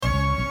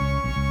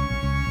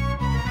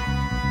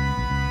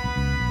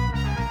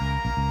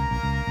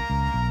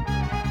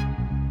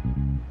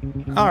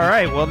All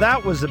right, well,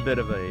 that was a bit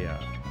of a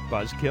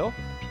buzzkill,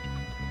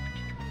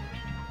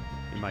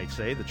 you might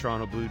say. The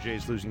Toronto Blue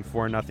Jays losing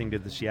 4-0 to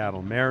the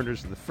Seattle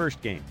Mariners in the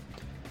first game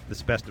of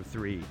this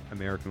best-of-3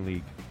 American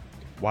League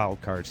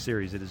wildcard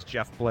series. It is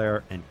Jeff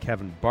Blair and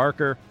Kevin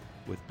Barker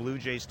with Blue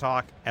Jays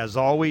Talk. As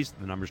always,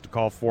 the numbers to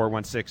call,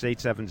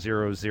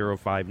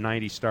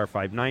 416-870-0590, star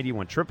 590,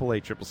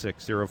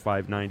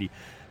 1-888-666-0590.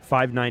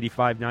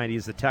 590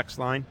 is the text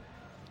line.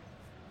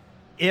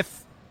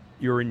 If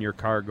you're in your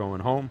car going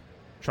home,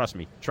 trust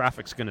me,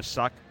 traffic's going to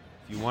suck.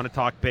 If you want to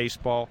talk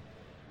baseball,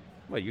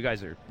 well, you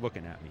guys are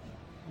looking at me.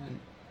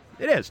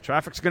 It is.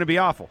 Traffic's going to be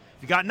awful.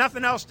 If you got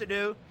nothing else to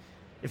do,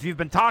 if you've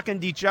been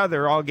talking to each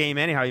other all game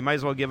anyhow, you might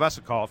as well give us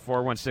a call,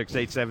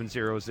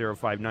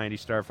 416-870-0590,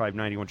 star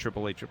 590,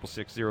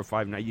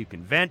 1-888-666-0590. You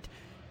can vent.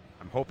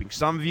 I'm hoping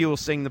some of you will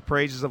sing the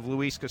praises of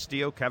Luis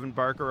Castillo. Kevin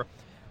Barker,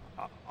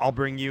 I'll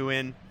bring you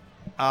in.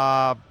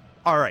 All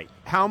right.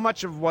 How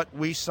much of what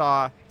we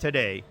saw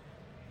today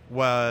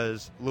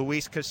was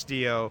Luis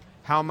Castillo?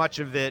 How much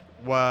of it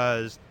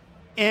was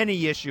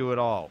any issue at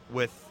all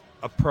with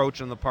approach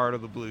on the part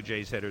of the Blue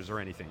Jays hitters or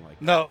anything like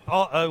that? No,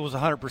 it was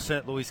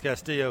 100% Luis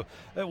Castillo.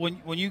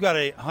 When you got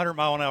a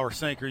 100-mile-an-hour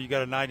sinker, you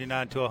got a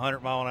 99 to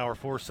 100-mile-an-hour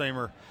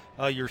four-seamer,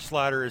 your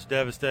slider is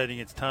devastating.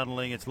 It's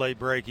tunneling. It's late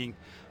breaking.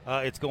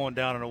 It's going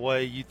down and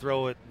away. You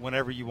throw it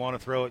whenever you want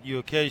to throw it. You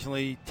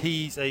occasionally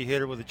tease a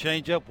hitter with a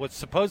changeup. What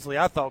supposedly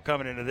I thought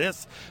coming into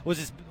this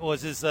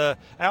was his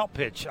out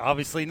pitch.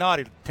 Obviously not.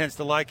 He tends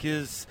to like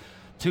his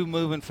two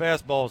moving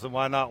fastballs, and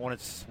why not when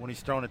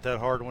he's throwing it that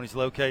hard, when he's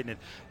locating it.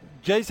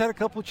 Jays had a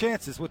couple of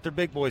chances with their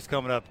big boys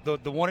coming up.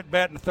 The one at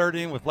bat in the third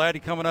inning with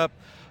Laddie coming up,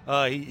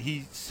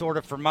 he sort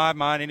of, for my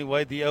mind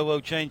anyway, the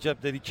 0-0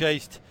 changeup that he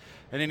chased,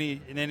 and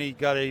then he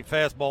got a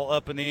fastball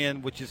up and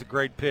in, which is a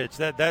great pitch.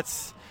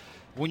 That's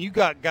when you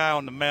got a guy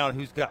on the mound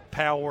who's got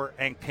power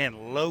and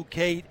can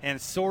locate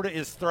and sort of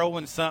is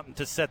throwing something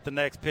to set the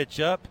next pitch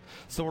up,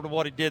 sort of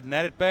what he did in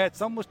that at bat.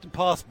 It's almost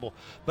impossible.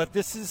 But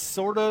this is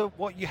sort of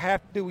what you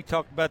have to do. We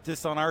talked about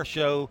this on our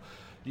show,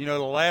 the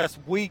last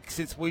week,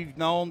 since we've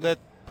known that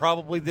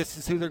probably this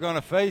is who they're going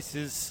to face,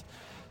 is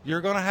you're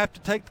going to have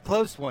to take the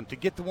close one to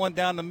get the one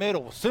down the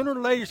middle. Sooner or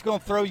later, he's going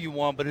to throw you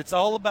one, but it's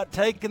all about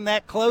taking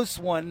that close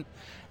one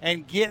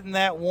and getting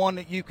that one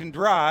that you can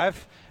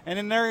drive. And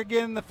then there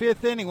again in the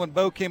fifth inning when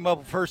Bo came up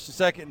with first and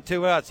second and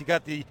 2 outs, you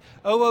got the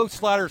 0-0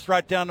 sliders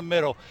right down the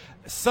middle.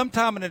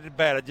 Sometime in the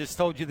bat, I just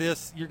told you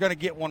this, you're going to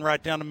get one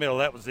right down the middle.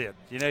 That was it.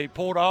 He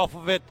pulled off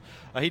of it.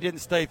 He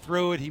didn't stay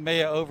through it. He may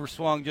have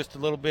overswung just a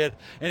little bit.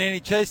 And then he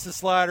chased the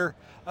slider,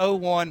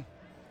 0-1.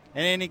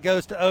 And then he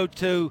goes to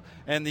 0-2,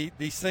 and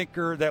the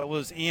sinker that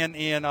was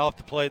in off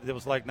the plate that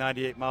was like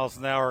 98 miles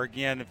an hour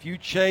again.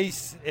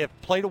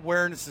 If plate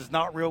awareness is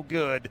not real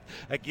good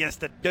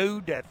against a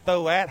dude that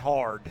throw that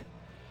hard,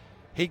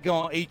 he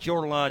going to eat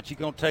your lunch. He's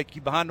going to take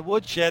you behind the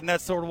woodshed, and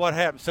that's sort of what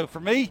happened. So for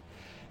me,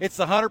 it's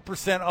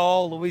 100%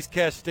 all Luis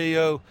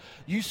Castillo.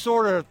 You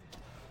sort of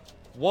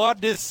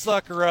wad this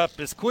sucker up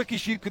as quick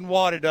as you can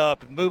wad it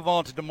up and move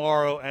on to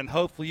tomorrow, and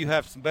hopefully you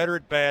have some better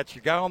at-bats.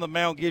 Your guy on the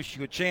mound gives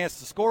you a chance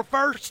to score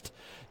first.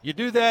 You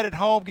do that at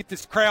home, get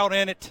this crowd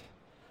in it.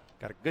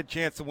 Got a good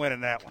chance of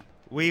winning that one.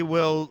 We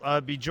will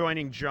be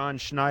joining John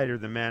Schneider,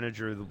 the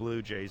manager of the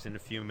Blue Jays, in a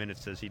few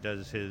minutes as he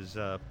does his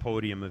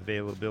podium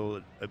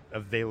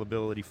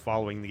availability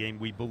following the game.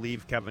 We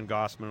believe Kevin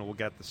Gossman will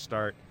get the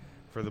start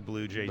for the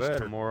Blue Jays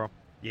tomorrow.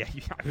 Yeah,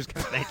 I was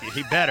going to thank you.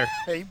 He better.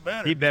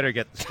 He better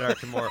get the start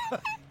tomorrow.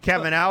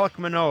 Kevin, Alek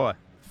Manoah,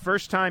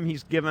 first time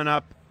he's given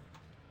up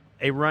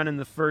a run in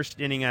the first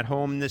inning at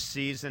home this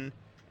season.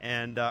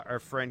 And our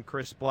friend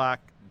Chris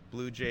Black,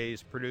 Blue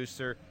Jays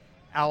producer,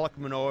 Alek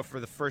Manoah, for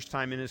the first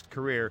time in his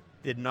career,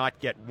 did not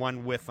get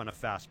one whiff on a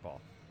fastball.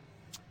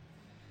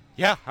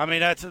 Yeah, I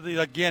mean,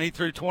 again, he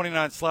threw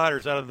 29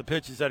 sliders out of the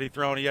pitches that he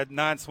thrown. He had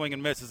 9 swing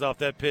and misses off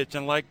that pitch.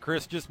 And like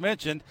Chris just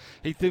mentioned,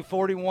 he threw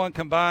 41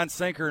 combined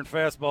sinker and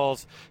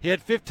fastballs. He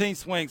had 15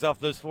 swings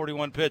off those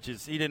 41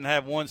 pitches. He didn't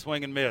have one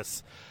swing and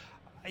miss.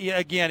 Yeah,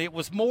 again, it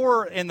was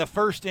more in the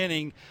first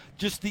inning,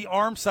 just the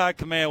arm side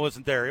command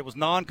wasn't there. It was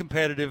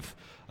non-competitive.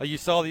 You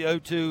saw the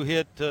 0-2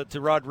 hit to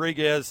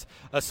Rodriguez.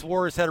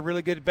 Suarez had a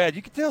really good at-bat.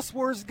 You can tell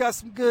Suarez has got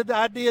some good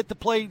idea at the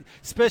plate,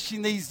 especially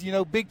in these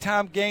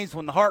big-time games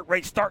when the heart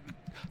rate starts to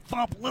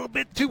thump a little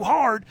bit too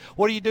hard.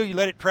 What do? You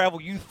let it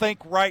travel. You think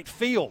right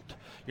field.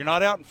 You're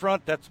not out in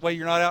front. That's the way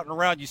you're not out and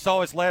around. You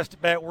saw his last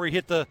at-bat where he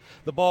hit the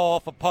ball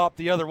off a pop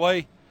the other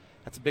way.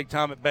 That's a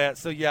big-time at-bat.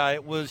 So, yeah,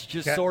 it was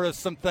just sort of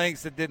some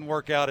things that didn't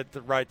work out at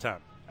the right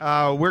time.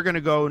 We're going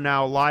to go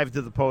now live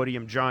to the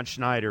podium. John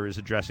Schneider is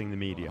addressing the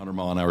media.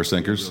 100-mile-an-hour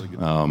sinkers.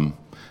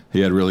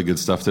 He had really good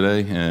stuff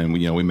today, and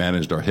we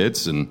managed our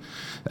hits, and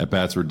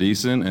at-bats were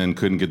decent and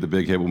couldn't get the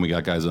big hit when we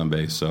got guys on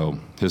base. So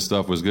his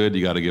stuff was good.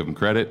 You got to give him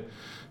credit.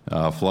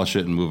 Flush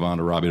it and move on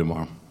to Robbie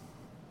tomorrow.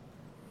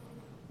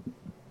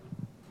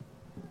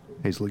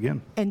 Hazel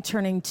again. And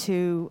turning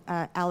to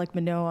Alek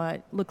Manoah,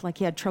 it looked like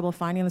he had trouble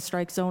finding the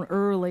strike zone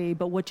early,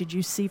 but what did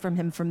you see from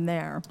him from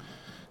there?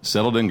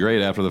 Settled in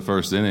great after the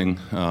first inning.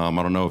 I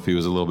don't know if he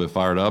was a little bit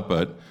fired up,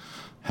 but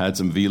had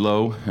some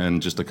velo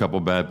and just a couple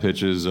bad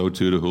pitches, 0-2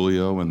 to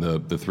Julio and the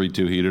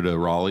 3-2 heater to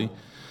Raleigh.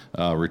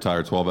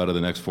 Retired 12 out of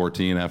the next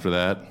 14 after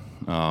that.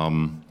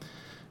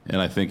 And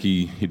I think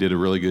he did a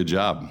really good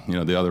job.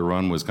 The other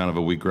run was kind of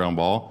a weak ground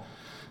ball.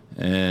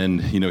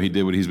 And, he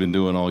did what he's been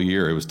doing all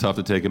year. It was tough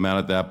to take him out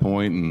at that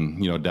point.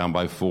 And, down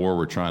by 4,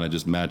 we're trying to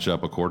just match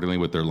up accordingly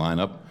with their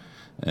lineup.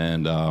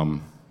 And,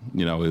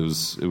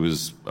 it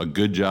was a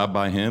good job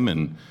by him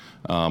and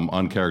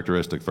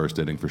uncharacteristic first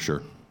inning for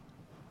sure.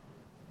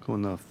 Go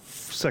in the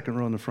second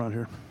row in the front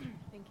here.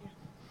 Thank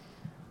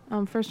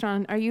you. First,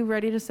 John, are you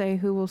ready to say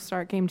who will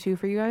start game 2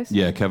 for you guys?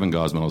 Yeah, Kevin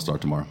Gausman will start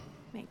tomorrow.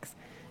 Thanks.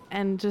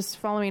 And just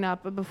following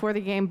up, before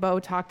the game, Bo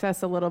talked to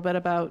us a little bit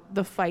about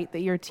the fight that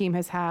your team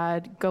has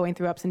had going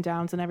through ups and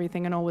downs and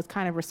everything, and always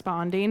kind of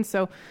responding.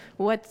 So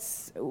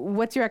what's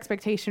your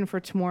expectation for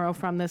tomorrow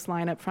from this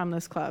lineup, from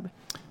this club?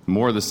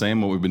 More of the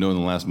same, what we've been doing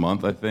the last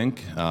month, I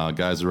think.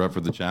 Guys are up for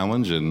the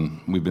challenge,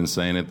 and we've been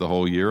saying it the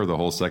whole year, the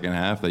whole second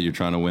half, that you're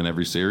trying to win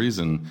every series,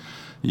 and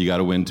you got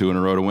to win 2 in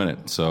a row to win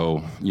it.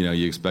 So,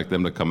 you expect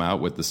them to come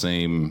out with the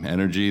same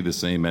energy, the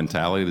same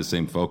mentality, the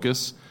same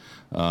focus,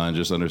 and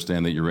just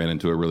understand that you ran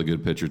into a really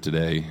good pitcher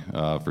today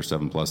for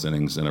 7+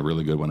 innings and a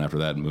really good one after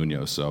that in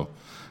Munoz. So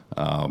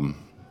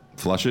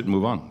flush it and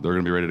move on. They're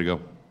going to be ready to go.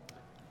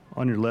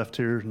 On your left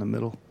here in the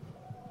middle.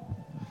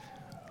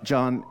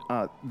 John,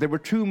 there were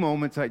 2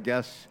 moments, I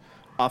guess,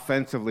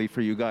 offensively for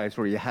you guys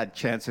where you had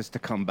chances to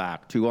come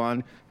back. 2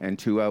 on and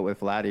 2 out with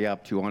Vladdy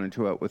up, 2 on and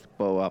 2 out with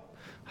Bo up.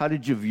 How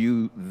did you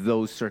view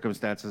those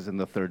circumstances in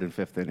the 3rd and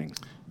 5th innings?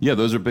 Yeah,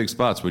 those are big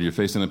spots. When you're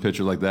facing a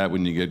pitcher like that,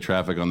 when you get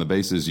traffic on the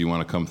bases, you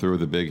want to come through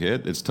with a big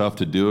hit. It's tough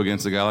to do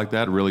against a guy like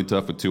that, really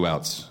tough with 2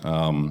 outs.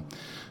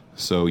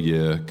 So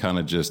you kind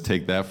of just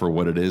take that for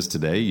what it is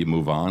today. You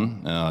move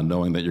on,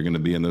 knowing that you're going to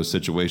be in those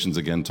situations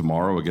again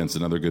tomorrow against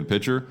another good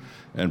pitcher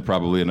and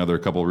probably another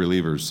couple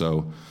relievers.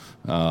 So,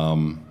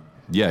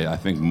 I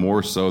think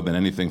more so than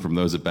anything from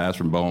those at bats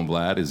from Bo and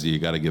Vlad is you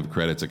got to give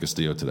credit to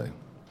Castillo today.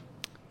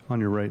 On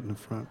your right in the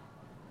front.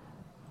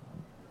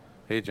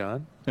 Hey,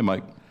 John. Hey,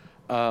 Mike.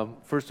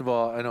 First of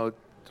all, I know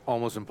it's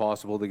almost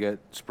impossible to get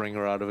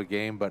Springer out of a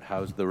game, but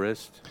how's the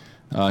wrist?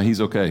 He's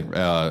okay.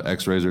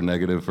 X-rays are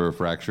negative for a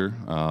fracture.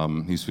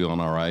 He's feeling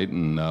all right,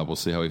 and we'll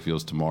see how he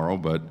feels tomorrow,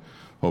 but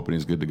hoping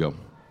he's good to go.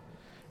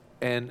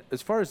 And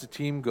as far as the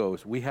team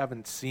goes, we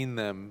haven't seen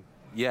them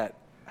yet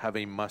have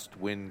a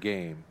must-win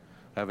game.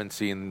 Haven't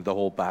seen the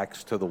whole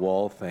backs to the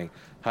wall thing.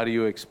 How do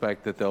you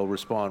expect that they'll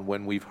respond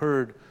when we've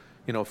heard,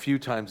 a few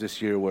times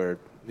this year where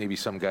maybe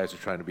some guys are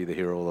trying to be the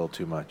hero a little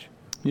too much?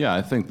 Yeah,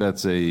 I think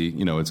that's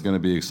it's going to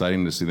be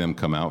exciting to see them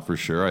come out for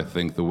sure. I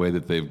think the way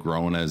that they've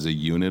grown as a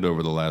unit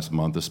over the last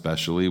month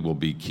especially will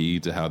be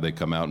key to how they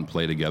come out and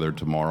play together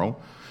tomorrow.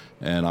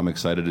 And I'm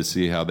excited to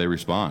see how they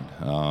respond.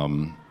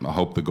 I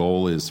hope the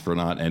goal is for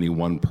not any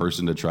one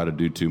person to try to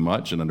do too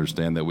much and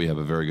understand that we have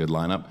a very good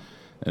lineup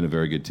and a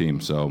very good team.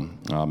 So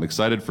I'm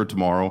excited for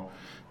tomorrow.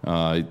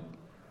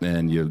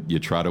 And you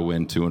try to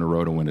win 2 in a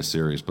row to win a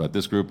series. But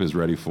this group is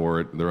ready for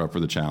it. They're up for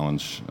the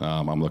challenge.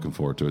 I'm looking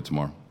forward to it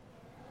tomorrow.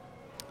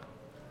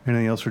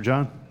 Anything else for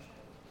John?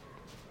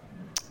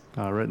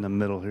 Right in the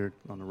middle here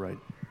on the right.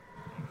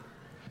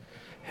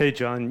 Hey,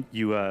 John,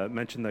 you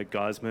mentioned that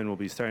Gausman will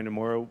be starting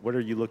tomorrow. What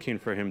are you looking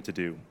for him to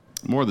do?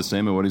 More of the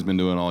same of what he's been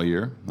doing all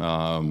year.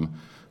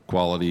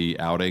 Quality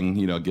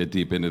outing, get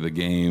deep into the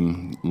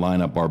game,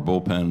 line up our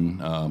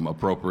bullpen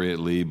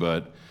appropriately,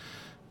 but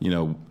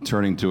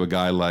turning to a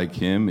guy like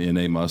him in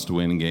a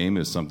must-win game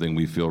is something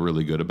we feel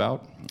really good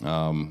about.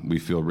 We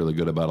feel really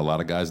good about a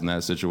lot of guys in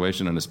that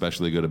situation, and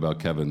especially good about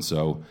Kevin.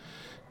 So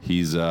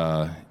he's,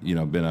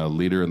 been a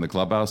leader in the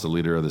clubhouse, a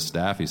leader of the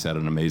staff. He's had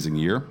an amazing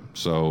year.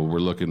 So we're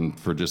looking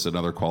for just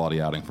another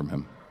quality outing from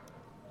him.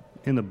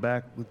 In the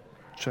back with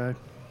Chad.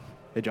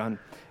 Hey, John.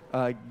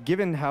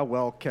 Given how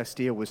well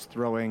Castillo was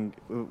throwing,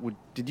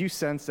 did you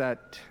sense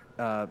that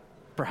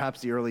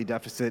perhaps the early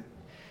deficit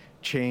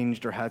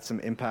changed or had some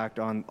impact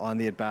on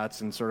the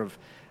at-bats and sort of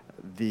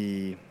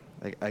the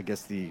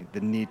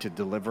need to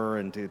deliver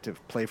and to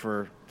play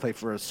for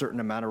a certain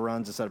amount of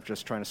runs instead of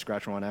just trying to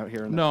scratch one out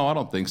here and there? No, I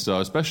don't think so.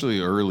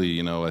 Especially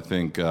early, I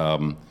think,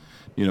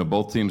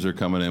 both teams are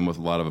coming in with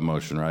a lot of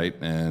emotion, right?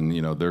 And,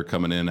 they're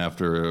coming in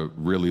after a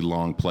really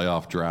long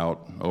playoff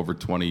drought, over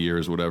 20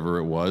 years, whatever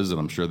it was, and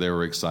I'm sure they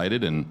were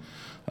excited, and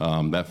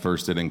that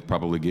first inning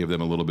probably gave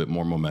them a little bit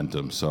more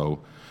momentum.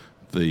 So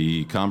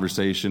the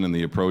conversation and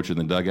the approach in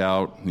the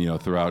dugout,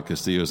 throughout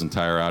Castillo's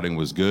entire outing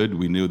was good.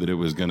 We knew that it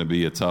was going to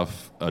be a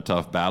tough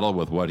battle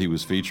with what he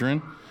was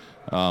featuring.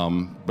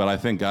 But I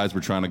think guys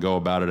were trying to go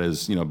about it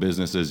as,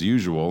 business as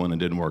usual, and it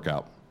didn't work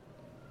out.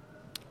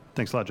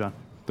 Thanks a lot, John.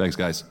 Thanks,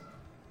 guys.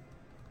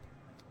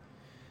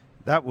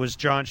 That was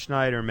John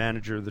Schneider,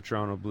 manager of the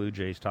Toronto Blue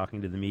Jays,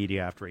 talking to the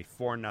media after a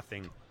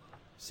 4-0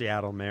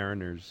 Seattle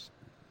Mariners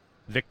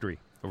victory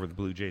over the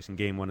Blue Jays in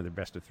Game 1 of their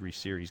best-of-3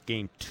 series.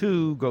 Game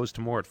 2 goes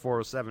tomorrow at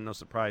 4:07. No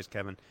surprise,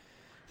 Kevin,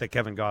 that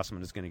Kevin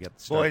Gausman is going to get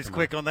the start. Boy, he's tomorrow.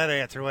 quick on that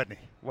answer, wasn't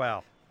he?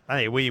 Well,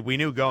 Hey, we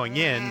knew going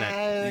in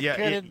that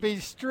could it be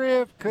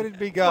Strip? Could it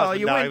be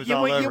Gosman?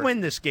 Well, you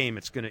win this game.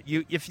 It's gonna.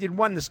 If you'd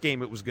won this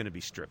game, it was gonna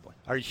be Stripling.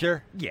 Are you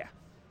sure?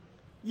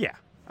 Yeah,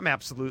 I'm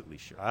absolutely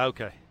sure.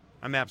 Okay,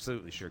 I'm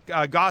absolutely sure.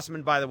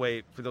 Gosman, by the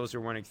way, for those who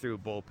are running through a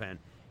bullpen,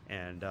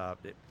 and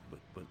it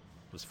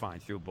was fine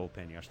through a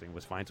bullpen yesterday.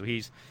 Was fine. So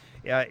he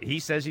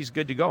says he's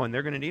good to go, and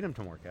they're going to need him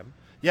tomorrow, Kevin.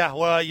 Yeah,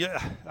 well,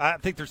 I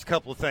think there's a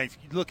couple of things.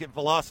 You look at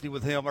velocity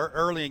with him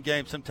early in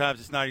games, sometimes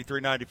it's 93,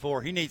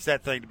 94. He needs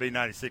that thing to be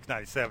 96,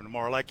 97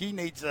 tomorrow. Like, he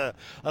needs a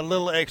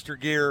little extra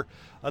gear.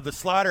 The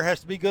slider has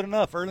to be good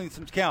enough early in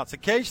some counts.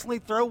 Occasionally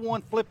throw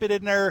one, flip it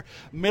in there,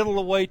 middle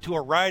of the way to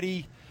a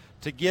righty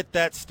to get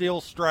that still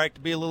strike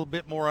to be a little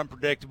bit more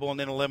unpredictable and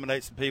then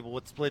eliminate some people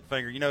with split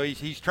finger. You know,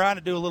 he's trying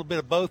to do a little bit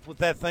of both with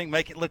that thing,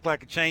 make it look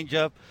like a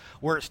changeup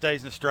where it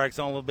stays in the strike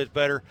zone a little bit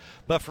better.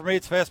 But for me,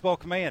 it's fastball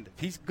command.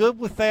 If he's good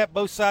with that,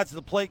 both sides of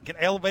the plate, can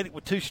elevate it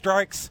with 2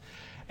 strikes,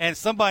 and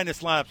somebody in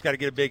this lineup's got to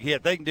get a big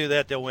hit. They can do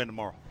that, they'll win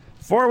tomorrow.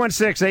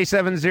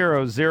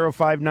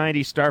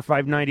 416-870-0590, star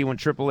 590,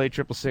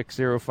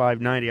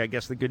 1-888-666-0590. I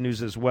guess the good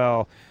news as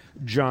well,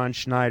 John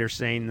Schneider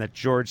saying that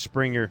George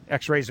Springer,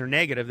 x-rays are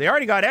negative. They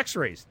already got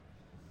x-rays.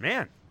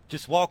 Man.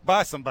 Just walk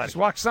by somebody. Just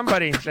walk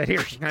somebody and say,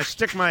 here, can I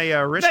stick my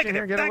wrist in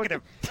here?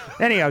 Negative.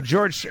 Anyhow,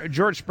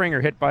 George Springer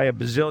hit by a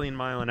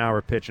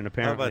bazillion-mile-an-hour pitch, and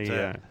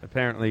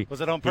apparently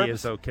was it on purpose? He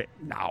is okay.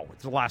 No,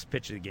 it's the last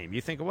pitch of the game. You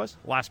think it was?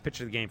 Last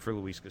pitch of the game for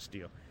Luis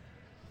Castillo.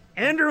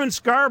 Andrew in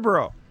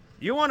Scarborough.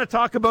 You want to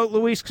talk about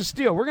Luis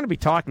Castillo? We're going to be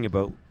talking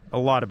a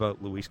lot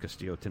about Luis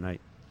Castillo tonight.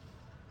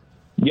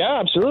 Yeah,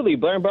 absolutely.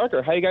 Blair and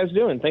Barker, how you guys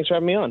doing? Thanks for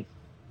having me on.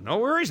 No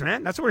worries,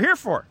 man. That's what we're here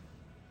for.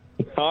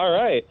 All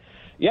right.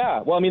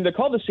 Yeah, well, I mean, they're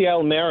called the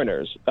Seattle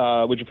Mariners,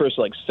 which refers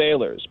to, like,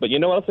 sailors. But you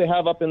know what else they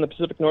have up in the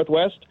Pacific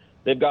Northwest?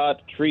 They've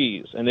got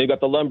trees, and they've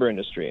got the lumber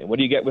industry. And what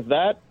do you get with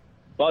that?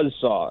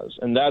 Buzzsaws.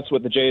 And that's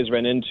what the Jays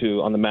ran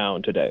into on the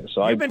mound today.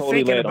 So I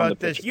totally laid on the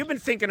pitch. You've been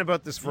thinking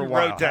about this for a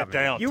while. You wrote that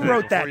down. You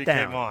wrote that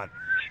down. Came on.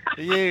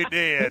 You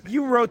did.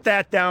 You wrote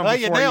that down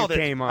before you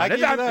came on.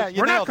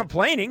 We're not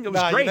complaining. It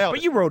was great,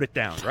 but you wrote it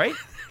down, right?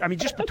 I mean,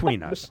 just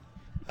between us.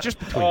 Just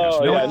between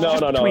us.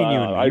 No, between you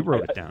and me. You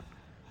wrote it down.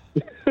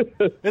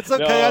 It's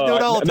okay. I do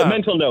it all the time.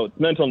 Mental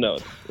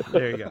note.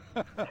 There you go.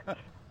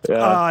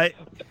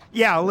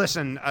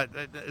 Listen,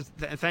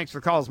 thanks for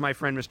the calls. My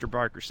friend Mr.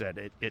 Barker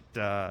said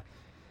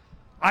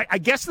I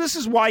guess this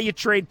is why you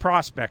trade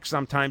prospects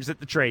sometimes at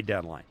the trade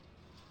deadline.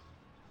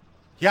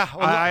 Yeah,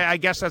 well, I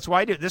guess that's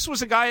why I do. This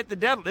was the guy at the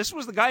deadline. This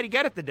was the guy to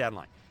get at the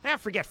deadline. Now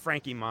forget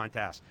Frankie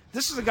Montas.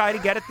 This is the guy to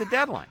get at the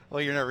deadline.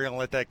 Well, you're never going to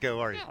let that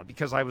go, are you? Yeah,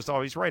 because I was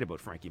always right about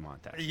Frankie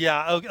Montas.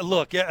 Yeah,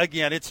 look,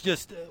 again, it's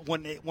just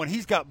when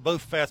he's got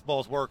both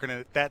fastballs working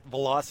at that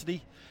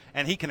velocity,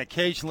 and he can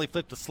occasionally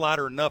flip the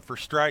slider enough for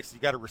strikes, you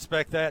got to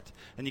respect that,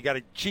 and you got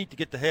to cheat to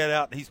get the head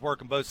out, and he's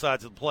working both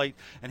sides of the plate,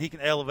 and he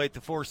can elevate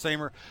the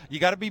four-seamer. You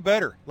got to be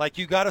better. Like,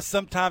 you got to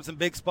sometimes in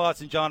big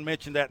spots, and John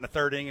mentioned that in the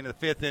third inning and the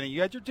fifth inning,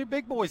 you had your 2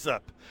 big boys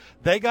up.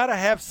 They got to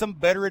have some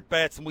better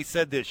at-bats, and we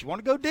said this. You want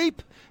to go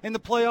deep in the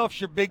playoffs,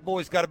 your big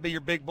boys got to be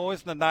your big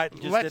boys, and the night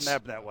just didn't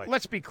happen that way.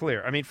 Let's be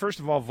clear. I mean, first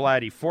of all,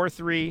 Vladdy,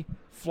 4-3,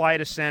 fly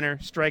to center,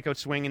 strikeout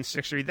swinging,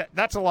 6-3.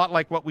 That's a lot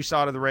like what we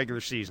saw to the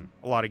regular season.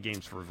 A lot of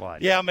games for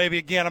Vladdy. Yeah, maybe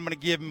again I'm going to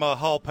give him a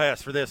hall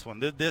pass for this one.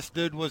 This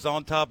dude was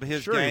on top of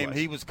his game.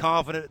 He was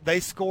confident. They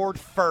scored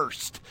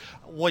first,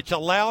 which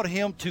allowed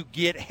him to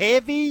get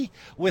heavy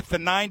with the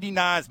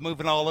 99s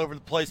moving all over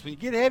the place. When you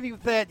get heavy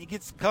with that, you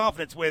get some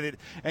confidence with it,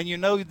 and you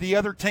know the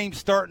other team's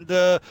starting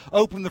to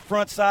open the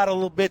front side a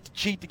little bit to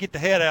cheat to get the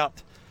head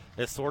out.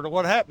 That's sort of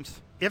what happens.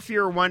 If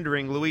you're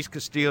wondering, Luis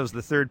Castillo is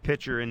the third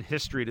pitcher in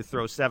history to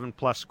throw 7+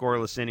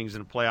 scoreless innings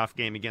in a playoff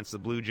game against the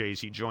Blue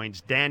Jays. He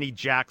joins Danny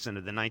Jackson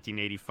of the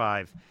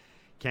 1985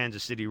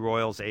 Kansas City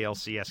Royals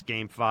ALCS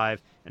Game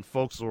 5. And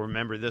folks will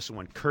remember this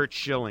one, Curt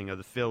Schilling of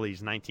the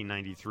Phillies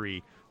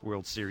 1993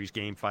 World Series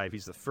Game 5.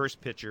 He's the first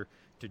pitcher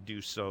to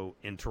do so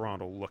in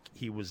Toronto. Look,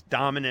 he was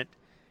dominant,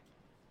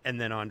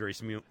 and then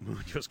Andres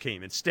Munoz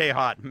came in. Stay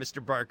hot,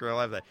 Mr. Barker. I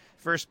love that.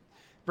 First,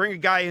 bring a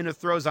guy in who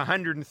throws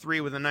 103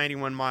 with a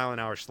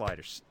 91-mile-an-hour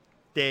slider.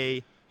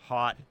 Stay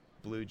hot,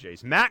 Blue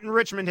Jays. Matt in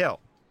Richmond Hill.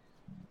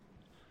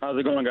 How's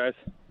it going, guys?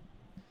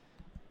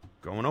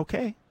 Going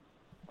okay.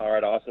 All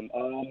right, awesome.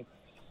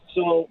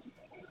 So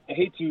I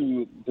hate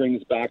to bring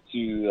this back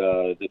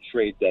to the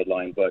trade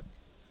deadline, but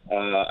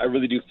I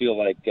really do feel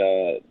like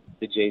the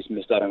Jays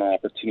missed out on an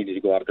opportunity to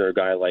go after a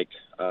guy like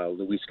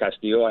Luis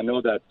Castillo. I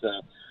know that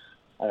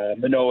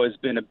Manoah has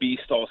been a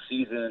beast all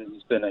season.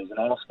 He's an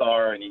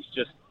all-star, and he's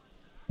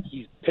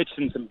pitched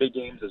in some big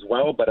games as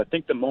well, but I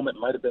think the moment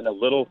might have been a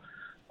little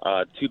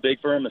too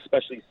big for him,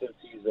 especially since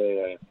he's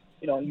a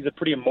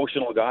pretty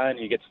emotional guy and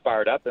he gets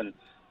fired up, and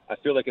I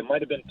feel like it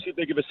might have been too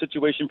big of a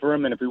situation for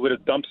him, and if we would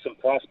have dumped some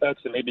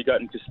prospects and maybe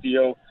gotten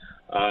Castillo,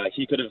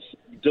 he could have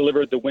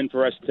delivered the win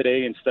for us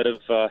today instead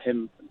of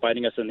him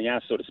biting us in the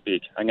ass, so to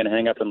speak. I'm going to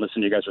hang up and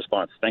listen to you guys'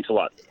 response. Thanks a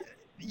lot.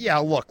 Yeah,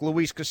 look,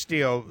 Luis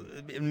Castillo,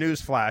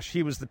 newsflash,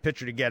 he was the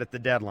pitcher to get at the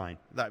deadline.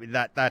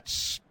 That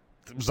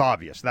was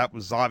obvious. That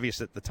was obvious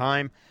at the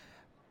time.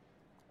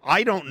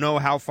 I don't know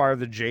how far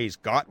the Jays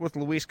got with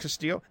Luis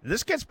Castillo.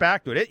 This gets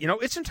back to it.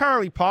 It's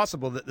entirely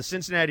possible that the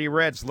Cincinnati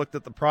Reds looked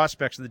at the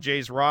prospects the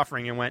Jays were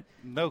offering and went,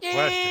 no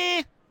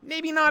question,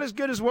 maybe not as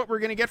good as what we're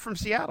going to get from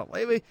Seattle.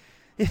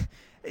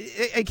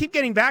 I keep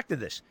getting back to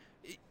this.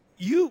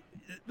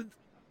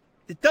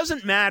 It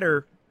doesn't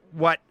matter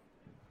what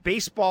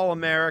Baseball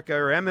America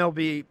or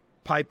MLB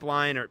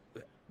Pipeline or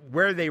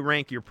where they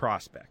rank your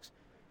prospects.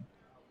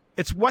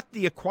 It's what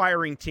the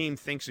acquiring team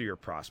thinks of your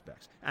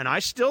prospects. And I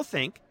still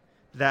think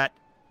that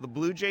the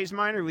Blue Jays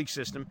minor league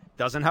system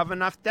doesn't have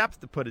enough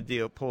depth to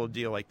pull a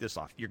deal like this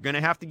off. You're going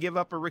to have to give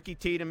up a Ricky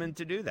Tiedemann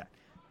to do that.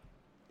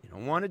 You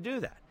don't want to do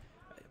that.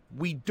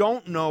 We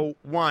don't know,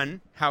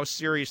 one, how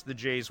serious the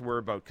Jays were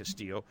about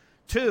Castillo.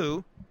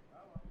 Two,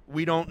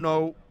 we don't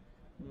know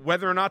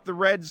whether or not the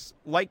Reds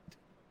liked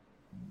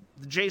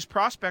the Jays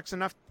prospects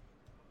enough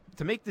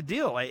to make the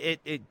deal. I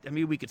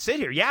mean, we could sit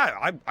here.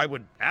 Yeah, I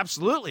would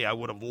absolutely. I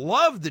would have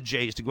loved the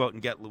Jays to go out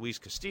and get Luis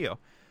Castillo,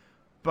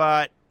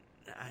 but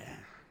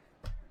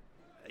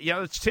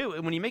it's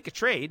two. When you make a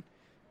trade,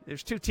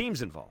 there's two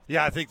teams involved.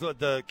 Yeah, I think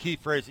the key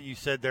phrase that you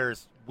said there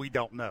is we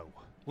don't know.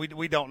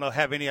 We don't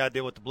have any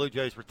idea what the Blue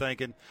Jays were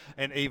thinking,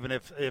 and even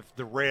if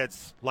the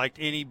Reds liked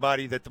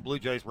anybody that the Blue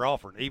Jays were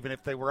offering, even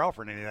if they were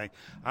offering anything.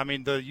 I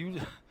mean,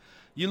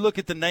 you look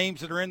at the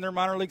names that are in their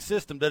minor league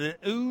system that it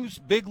ooze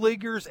big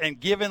leaguers and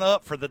giving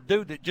up for the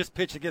dude that just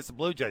pitched against the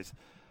Blue Jays.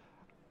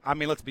 I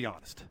mean, let's be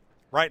honest.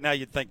 Right now,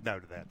 you'd think no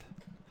to that.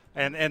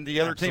 And the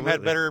other team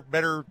had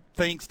better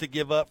things to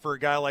give up for a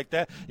guy like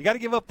that. You got to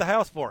give up the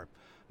house for him.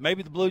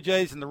 Maybe the Blue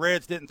Jays and the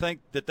Reds didn't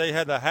think that they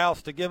had the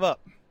house to give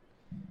up.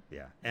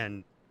 Yeah,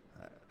 and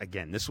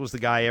again, this was the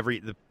guy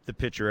the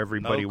pitcher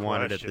everybody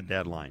wanted at the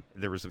deadline.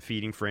 There was a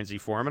feeding frenzy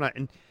for him,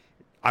 and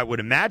I would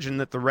imagine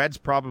that the Reds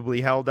probably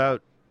held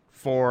out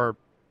for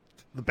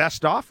the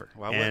best offer.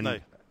 Why wouldn't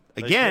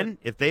they? Again,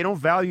 if they don't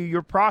value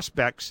your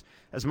prospects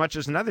as much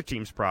as another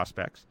team's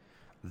prospects,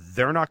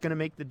 they're not going to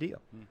make the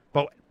deal.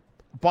 But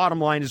bottom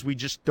line is we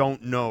just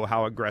don't know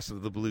how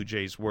aggressive the Blue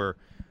Jays were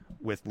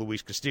with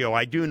Luis Castillo.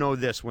 I do know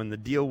this. When the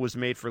deal was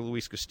made for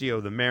Luis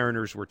Castillo, the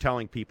Mariners were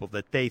telling people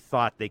that they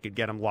thought they could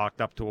get him locked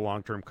up to a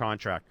long-term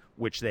contract,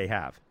 which they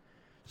have.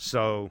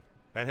 So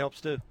that helps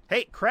too.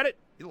 Hey, credit.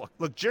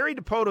 Look, Jerry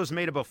DiPoto's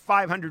made about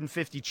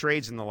 550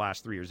 trades in the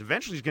last 3 years.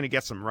 Eventually he's going to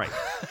get some right.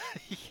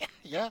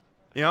 Yeah.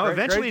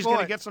 Eventually he's going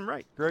to get some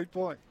right. Great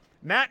point.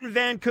 Matt in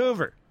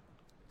Vancouver.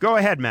 Go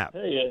ahead, Matt.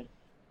 Hey,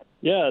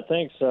 yeah,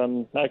 thanks.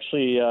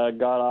 Actually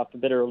got off a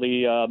bit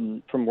early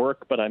from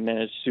work, but I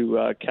managed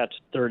to catch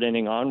third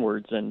inning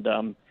onwards.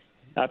 And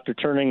after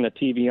turning the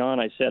TV on,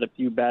 I said a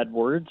few bad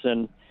words.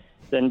 And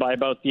then by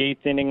about the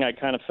eighth inning, I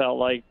kind of felt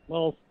like,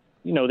 well,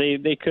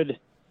 they could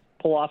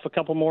pull off a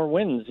couple more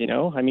wins,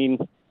 I mean,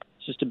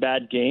 it's just a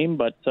bad game.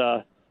 But,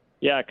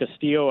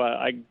 Castillo,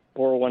 I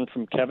borrow one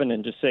from Kevin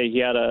and just say he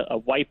had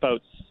a wipeout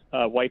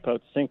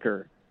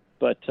sinker.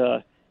 But,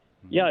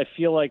 I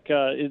feel like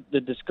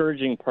the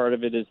discouraging part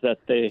of it is that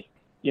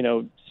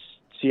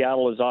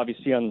Seattle is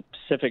obviously on the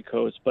Pacific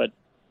Coast, but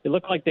it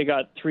looked like they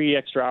got 3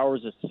 extra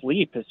hours of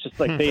sleep. It's just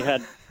like they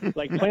had,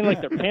 playing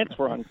like their pants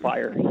were on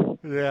fire.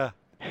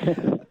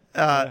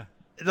 Yeah.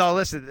 No,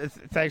 listen,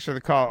 thanks for the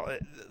call.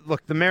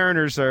 Look, the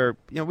Mariners are,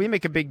 we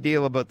make a big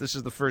deal about this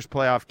is the first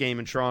playoff game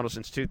in Toronto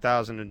since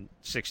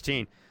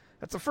 2016.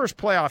 That's the first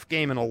playoff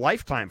game in a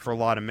lifetime for a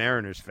lot of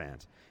Mariners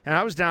fans. And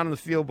I was down in the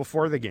field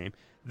before the game.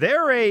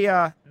 They're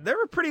a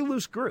pretty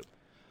loose group.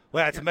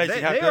 Well, it's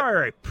amazing they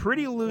are a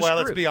pretty loose Well,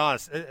 group. let's be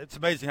honest. It's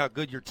amazing how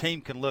good your team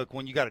can look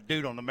when you got a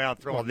dude on the mound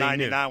throwing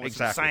 99 with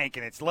some sank,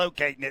 and it's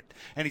locating it,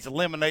 and he's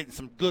eliminating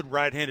some good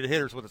right-handed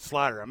hitters with a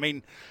slider. I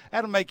mean,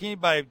 that'll make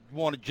anybody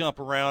want to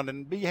jump around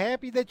and be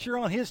happy that you're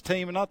on his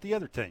team and not the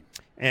other team.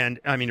 And,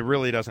 I mean, it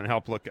really doesn't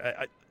help. Look,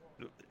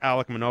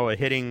 Alek Manoah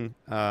hitting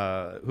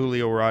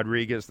Julio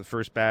Rodriguez, the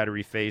first batter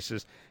he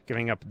faces,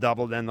 giving up a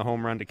double, then the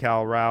home run to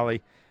Cal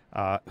Raleigh.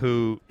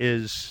 Who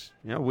is,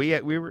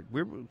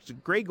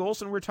 Greg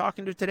Olson we're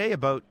talking to today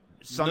about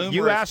some. Numerous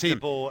you asked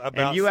people him,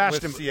 about and you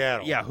asked him,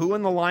 Seattle. Yeah, who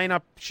in the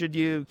lineup should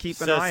you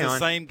keep an eye on? The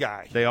same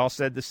guy. They all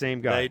said the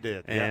same guy. They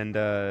did,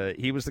 and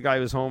he was the guy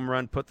whose home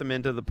run put them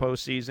into the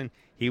postseason.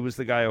 He was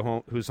the guy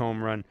whose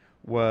home run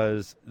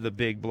was the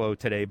big blow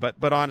today.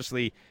 But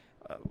honestly,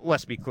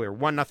 let's be clear: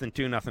 1-0,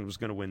 2-0 was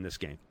going to win this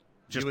game.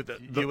 Just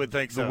you would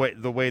think so.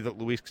 The way that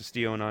Luis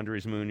Castillo and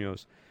Andres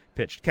Munoz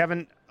pitched.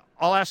 Kevin,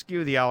 I'll ask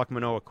you the Alek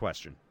Manoah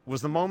question.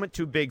 Was the moment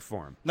too big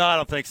for him? No, I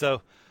don't think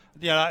so.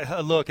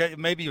 Look,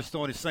 maybe he was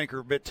throwing his sinker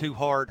a bit too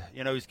hard.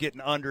 He's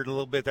getting under it a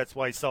little bit. That's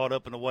why he saw it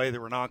up in a way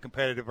that were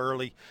non-competitive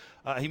early.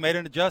 He made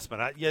an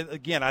adjustment.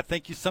 I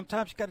think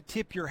sometimes you got to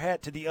tip your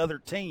hat to the other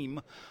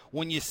team.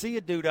 When you see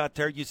a dude out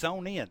there, you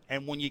zone in.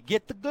 And when you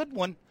get the good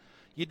one,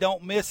 you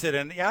don't miss it.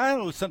 And I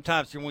know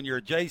sometimes when you're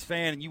a Jays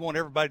fan and you want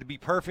everybody to be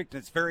perfect,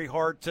 and it's very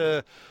hard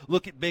to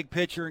look at big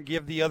picture and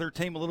give the other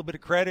team a little bit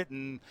of credit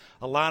and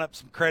line up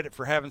some credit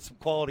for having some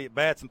quality at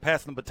bats and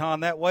passing the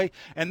baton that way.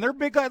 And their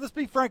big guy, let's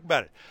be frank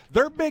about it,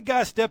 their big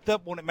guy stepped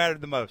up when it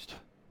mattered the most.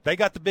 They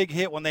got the big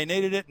hit when they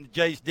needed it, and the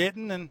Jays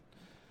didn't. And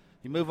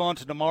You move on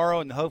to tomorrow,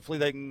 and hopefully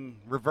they can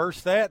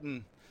reverse that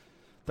and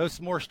throw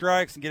some more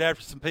strikes and get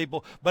after some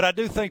people. But I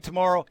do think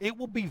tomorrow it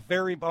will be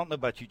I don't know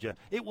about you, Jeff.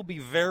 It will be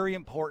very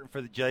important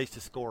for the Jays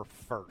to score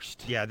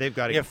first. Yeah, they've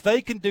got to. If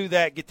they can do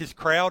that, get this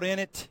crowd in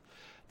it,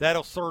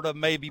 that'll sort of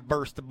maybe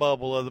burst the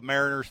bubble of the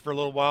Mariners for a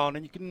little while, and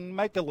then you can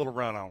make a little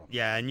run on them.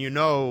 Yeah, and you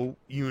know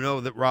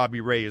that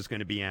Robbie Ray is going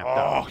to be amped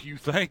up. Oh, you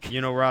think?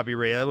 You know Robbie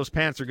Ray. Those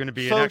pants are going to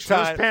be So those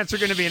tight. pants are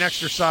going to be an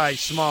extra size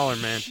smaller,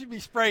 man. Should be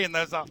spraying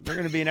those off. They're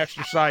going to be an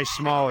extra size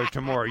smaller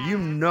tomorrow. You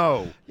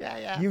know.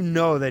 Yeah. You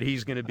know that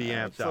he's going to be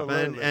amped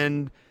Absolutely. up,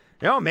 and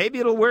maybe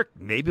it'll work.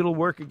 Maybe it'll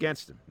work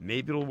against him.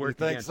 Maybe it'll work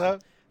You think against so?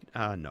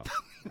 him. No,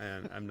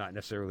 I'm not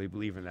necessarily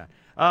believing that.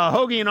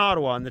 Hoagie in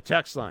Ottawa on the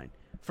text line.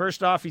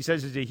 First off, he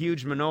says he's a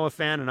huge Manoah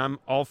fan, and I'm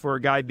all for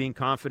a guy being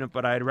confident,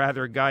 but I'd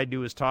rather a guy do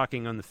his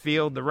talking on the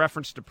field. The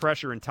reference to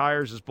pressure and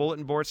tires is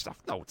bulletin board stuff.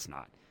 No, it's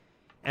not.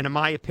 And in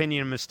my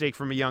opinion, a mistake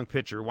from a young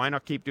pitcher. Why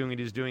not keep doing what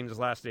he's doing in his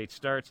last 8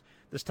 starts?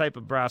 This type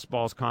of brass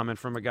balls comment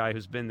from a guy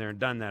who's been there and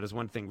done that is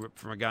one thing.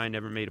 From a guy who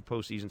never made a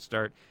postseason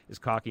start, is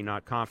cocky,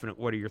 not confident.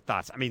 What are your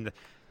thoughts? I mean,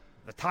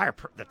 the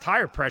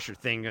tire pressure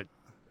thing,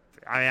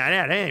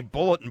 that ain't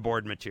bulletin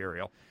board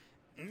material.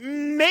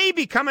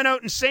 Maybe coming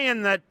out and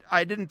saying that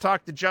I didn't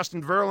talk to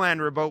Justin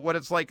Verlander about what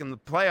it's like in the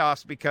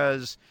playoffs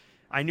because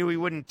I knew he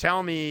wouldn't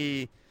tell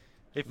me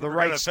If the we're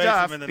right gonna face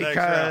stuff him in the next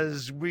round.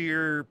 because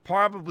we're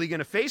probably going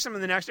to face him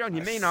in the next round.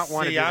 You may not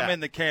want to do that. I'm in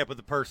the camp of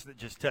the person that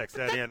just texted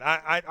that in.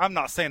 I'm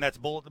not saying that's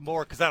bulletin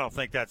board because I don't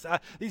think that's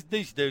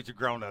these dudes are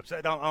grown ups.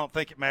 I don't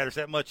think it matters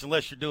that much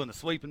unless you're doing the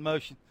sweeping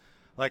motion,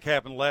 like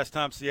happened last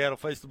time Seattle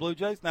faced the Blue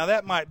Jays. Now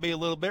that might be a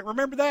little bit.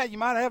 Remember that you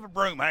might have a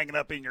broom hanging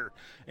up in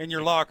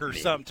your locker or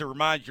something to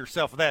remind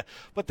yourself of that.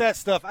 But that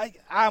stuff,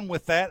 I'm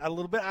with that a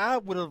little bit. I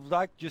would have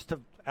liked just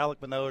to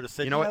Alek Manoah to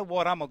say, you know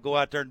what, I'm gonna go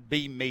out there and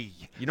be me.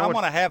 I'm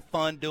gonna have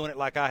fun doing it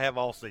like I have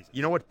all season.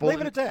 You know what? Leave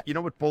it at that. You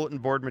know what bulletin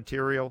board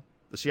material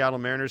the Seattle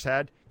Mariners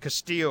had?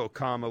 Castillo,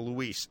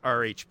 Luis,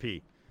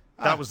 RHP.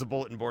 That was the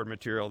bulletin board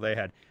material they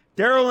had.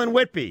 Daryl and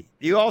Whitby,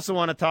 you also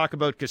want to talk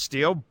about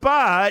Castillo,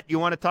 but you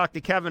want to talk to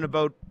Kevin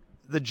about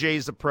the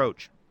Jays'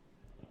 approach.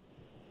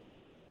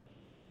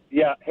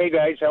 Yeah. Hey,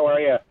 guys. How are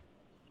you?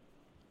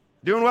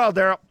 Doing well,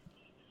 Daryl.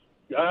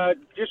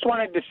 Just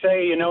wanted to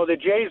say, the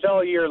Jays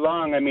all year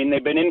long, I mean,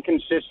 they've been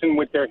inconsistent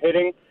with their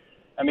hitting.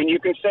 I mean, you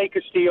can say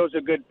Castillo's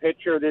a good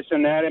pitcher, this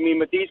and that. I mean,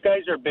 but these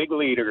guys are big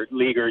leaguers.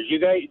 You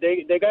guys,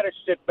 they got to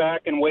sit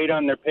back and wait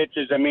on their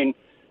pitches. I mean,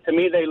 to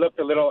me, they looked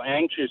a little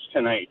anxious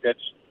tonight. That's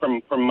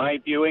from my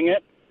viewing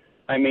it.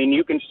 I mean,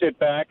 you can sit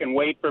back and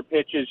wait for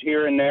pitches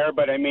here and there,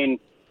 but I mean,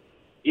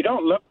 you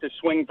don't look to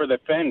swing for the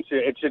fence.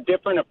 It's a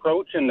different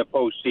approach in the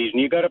postseason.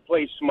 You got to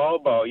play small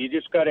ball. You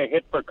just got to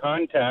hit for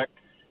contact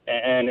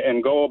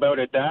and go about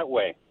it that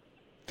way.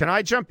 Can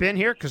I jump in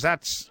here? Because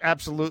that's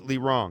absolutely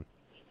wrong.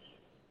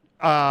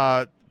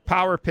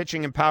 Power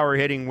pitching and power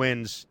hitting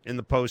wins in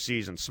the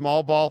postseason.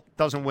 Small ball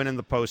doesn't win in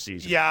the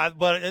postseason. Yeah,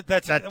 but it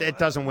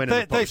doesn't win in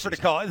the postseason. Thanks for the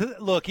call.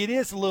 Look, it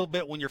is a little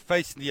bit when you're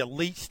facing the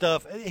elite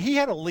stuff. He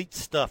had elite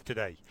stuff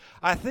today.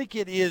 I think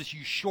it is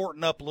you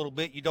shorten up a little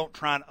bit. You don't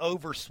try and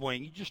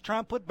overswing. You just try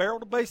and put barrel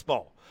to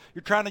baseball.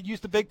 You're trying to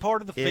use the big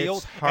part of the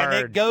field, and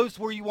it goes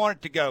where you want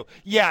it to go.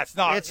 Yeah, it's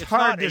not. It's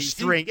hard to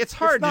string. It's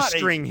hard to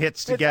string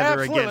hits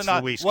together against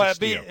Luis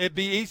Castillo. It'd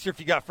be easier if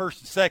you got first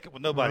and second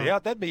with nobody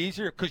out. That'd be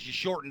easier because you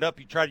shortened up.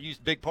 You try to use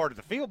the big part of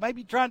the field.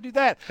 Maybe you try and do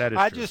that. That is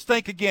I true. just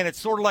think again, it's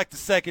sort of like the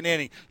second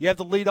inning. You have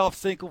the leadoff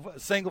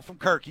single from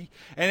Kirky,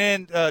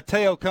 and then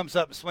Teo comes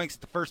up and swings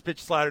at the first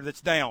pitch slider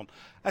that's down.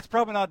 That's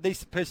probably not a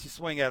decent pitch to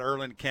swing at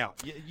early in the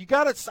count. You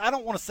got it. I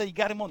don't want to say you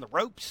got him on the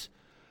ropes,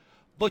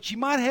 but you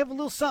might have a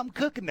little something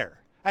cooking there.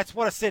 That's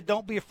what I said.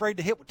 Don't be afraid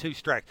to hit with 2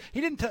 strikes.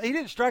 He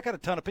didn't strike out a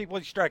ton of people.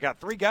 He struck out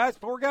 3 guys,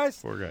 4 guys.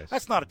 4 guys.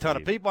 That's not a ton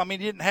of people. I mean,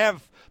 he didn't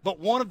have but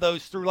one of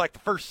those through like the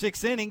first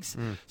 6 innings.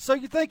 So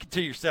you're thinking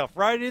to yourself,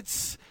 right?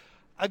 It's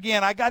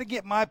again, I got to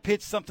get my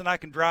pitch something I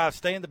can drive,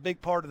 stay in the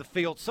big part of the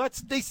field. So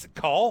that's a decent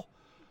call.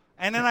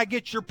 And then I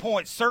get your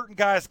point. Certain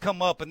guys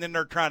come up, and then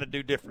they're trying to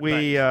do different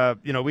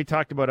things. We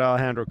talked about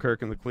Alejandro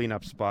Kirk in the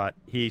cleanup spot.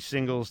 He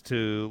singles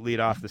to lead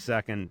off the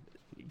second,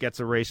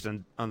 gets erased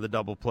on the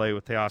double play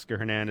with Teoscar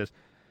Hernandez.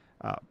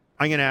 I'm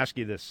going to ask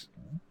you this.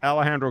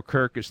 Alejandro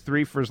Kirk is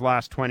 3 for his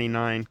last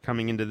 29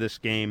 coming into this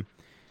game.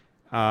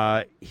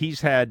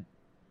 He's had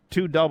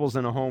 2 doubles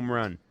and a home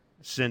run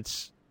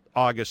since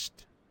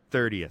August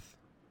 30th,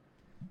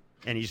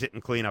 and he's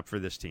hitting cleanup for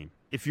this team.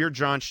 If you're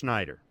John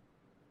Schneider,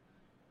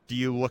 do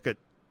you look at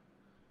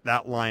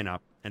that lineup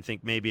and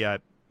think maybe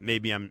I'm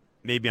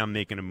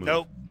making a move?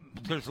 Nope.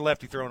 There's a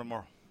lefty throwing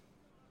tomorrow.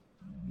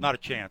 Not a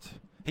chance.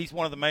 He's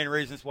one of the main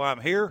reasons why I'm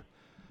here.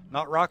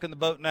 Not rocking the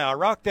boat now. I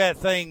rocked that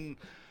thing,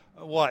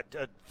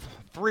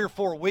 3 or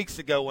 4 weeks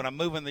ago when I'm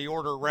moving the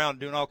order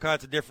around, doing all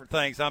kinds of different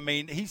things. I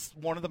mean, he's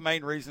one of the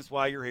main reasons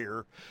why you're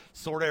here.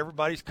 Sort of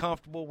everybody's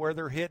comfortable where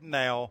they're hitting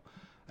now.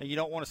 And you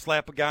don't want to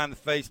slap a guy in the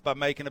face by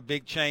making a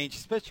big change,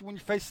 especially when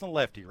you're facing a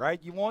lefty, right?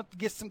 You want to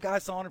get some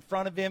guys on in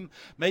front of him.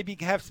 Maybe he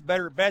can have some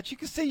better at-bats. You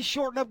can see he's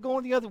shorting up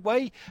going the other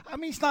way. I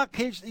mean, he's not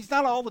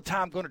all the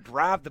time going to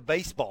drive the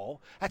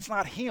baseball. That's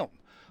not him.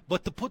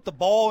 But to put the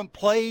ball in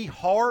play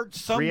hard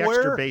somewhere. 3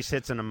 extra base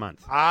hits in a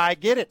month. I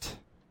get it.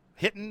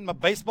 Hitting my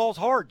baseball's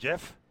hard,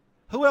 Jeff.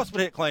 Who else would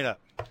hit cleanup?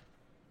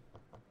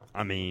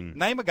 I mean.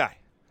 Name a guy.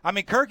 I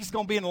mean, Kirk is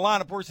going to be in the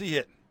lineup. Where's he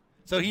hitting?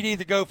 So he'd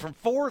either go from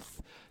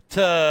 4th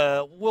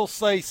to, we'll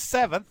say,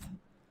 7th,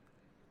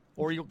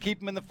 or you'll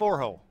keep him in the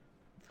 4-hole.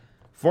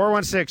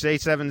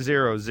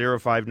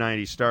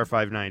 416-870-0590, star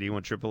 590,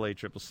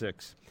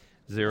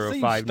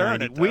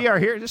 1-888-666-0590. We are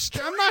here.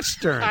 I'm not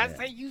stirring I it.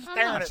 say you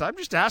stirring it. I'm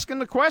just asking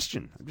the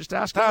question. What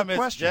time is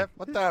it, Jeff?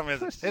 What time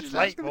is it? It's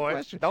late,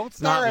 boy. Don't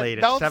It's not stir it. late.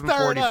 It's Don't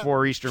stir it up.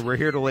 7:44 Eastern. We're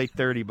here till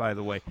 8:30, by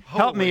the way.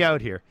 Help me out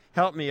here.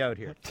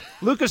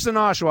 Lucas and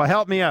Oshawa,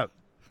 help me out.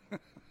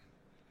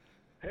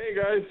 Hey,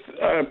 guys.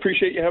 I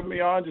appreciate you having me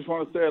on. Just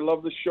want to say I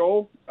love the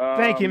show.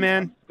 Thank you,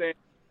 man.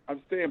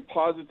 I'm staying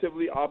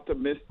positively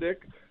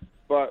optimistic.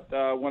 But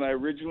when I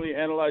originally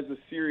analyzed the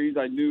series,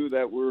 I knew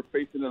that we were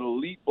facing an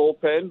elite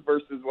bullpen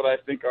versus what I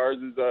think ours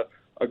is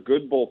a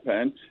good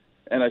bullpen.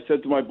 And I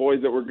said to my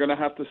boys that we're going to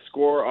have to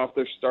score off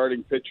their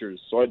starting pitchers.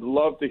 So I'd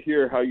love to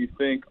hear how you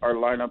think our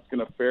lineup's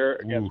going to fare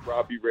against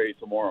Robbie Ray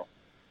tomorrow.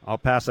 I'll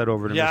pass that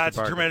over to Mr. That's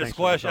Parker. a tremendous Thanks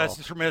for the question. call. That's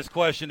a tremendous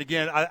question.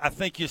 Again, I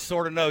think you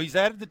sort of know. He's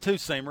added the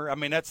two-seamer. I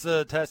mean, that's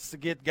to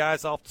get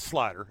guys off the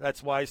slider.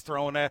 That's why he's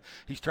throwing that.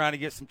 He's trying to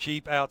get some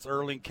cheap outs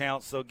early in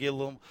counts, so get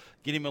him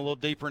a little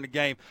deeper in the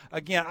game.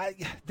 Again,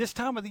 this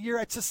time of the year,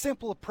 it's a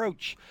simple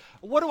approach.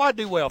 What do I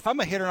do well? If I'm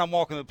a hitter and I'm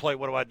walking to the plate,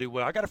 what do I do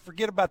well? I got to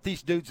forget about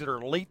these dudes that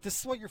are elite. This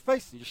is what you're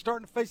facing. You're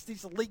starting to face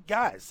these elite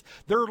guys.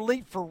 They're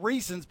elite for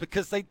reasons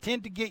because they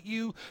tend to get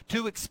you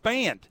to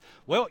expand.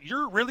 Well,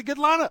 you're a really good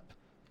lineup.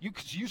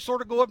 You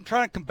sort of go up and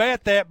try and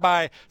combat that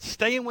by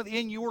staying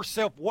within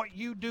yourself what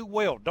you do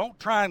well. Don't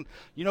try and,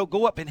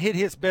 go up and hit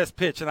his best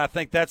pitch. And I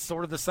think that's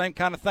sort of the same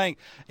kind of thing.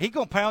 He's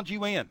going to pound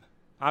you in.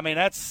 I mean,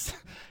 that's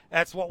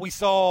what we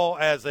saw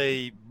as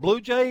a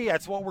Blue Jay.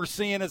 That's what we're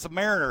seeing as a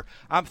Mariner.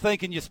 I'm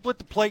thinking you split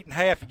the plate in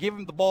half. You give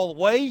him the ball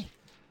away.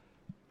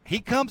 He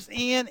comes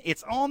in.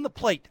 It's on the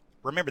plate.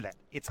 Remember that.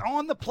 It's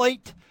on the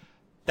plate.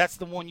 That's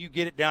the one you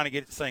get it down and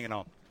get it singing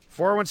on.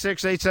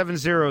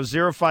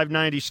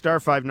 416-870-0590, star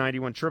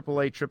 591,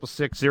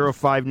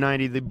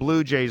 888-666-0590. The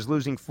Blue Jays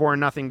losing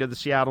 4-0 to the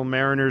Seattle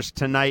Mariners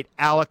tonight.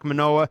 Alek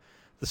Manoah,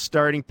 the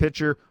starting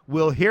pitcher.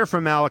 We'll hear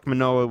from Alek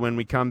Manoah when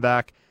we come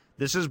back.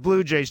 This is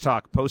Blue Jays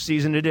Talk,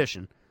 postseason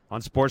edition,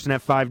 on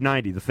Sportsnet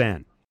 590, The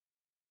Fan.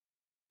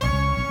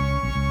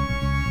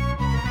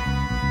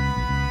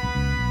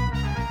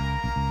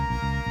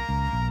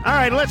 All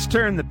right, let's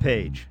turn the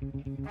page.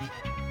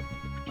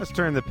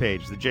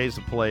 The Jays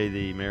will play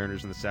the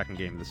Mariners in the second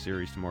game of the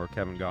series tomorrow.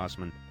 Kevin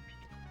Gausman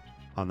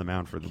on the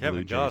mound for the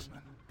Blue Jays.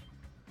 Gausman.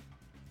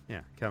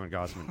 Yeah, Kevin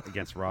Gausman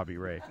against Robbie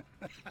Ray.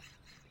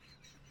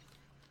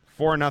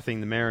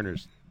 4-0, the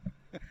Mariners.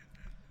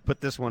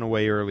 Put this one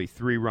away early.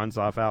 3 runs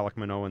off Alek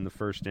Manoah in the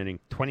first inning.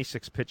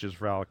 26 pitches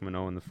for Alek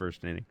Manoah in the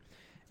first inning.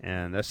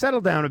 And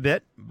settled down a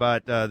bit,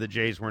 but the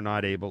Jays were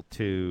not able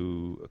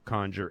to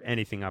conjure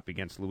anything up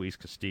against Luis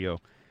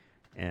Castillo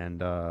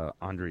and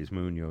Andres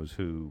Munoz,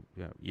 who,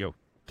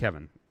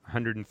 Kevin,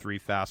 103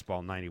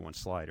 fastball, 91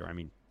 slider. I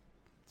mean,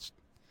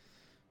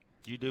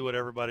 you do what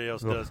everybody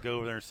else does. Go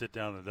over there and sit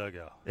down in the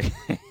dugout.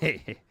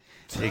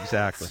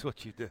 Exactly. That's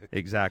what you do.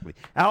 Exactly.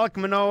 Alek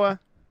Manoah,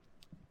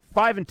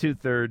 5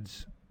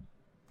 2/3,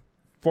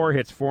 4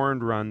 hits, 4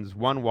 earned runs,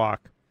 1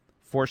 walk,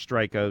 4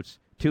 strikeouts,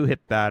 2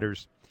 hit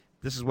batters.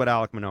 This is what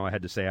Alek Manoah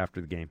had to say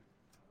after the game.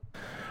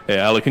 Hey,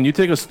 Alek, can you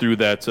take us through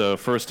that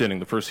first inning,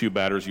 the first few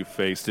batters you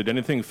faced? Did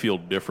anything feel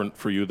different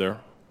for you there?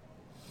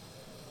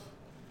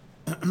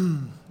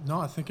 No,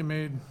 I think I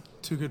made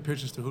 2 good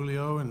pitches to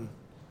Julio and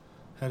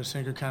had a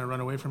sinker kind of run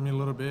away from me a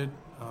little bit.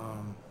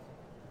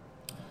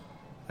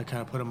 I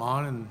kind of put him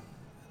on and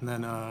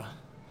then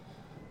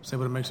was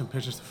able to make some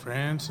pitches to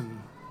France and,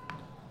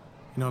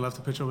 left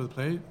the pitch over the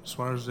plate.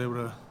 Suarez was able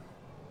to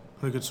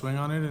put a good swing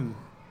on it and,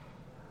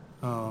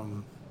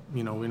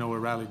 we know what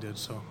Riley did.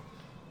 So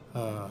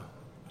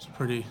it's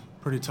pretty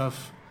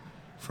tough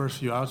first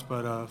few outs,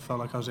 but felt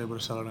like I was able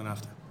to settle in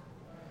after.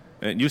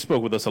 And you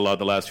spoke with us a lot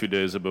the last few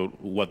days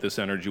about what this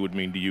energy would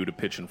mean to you to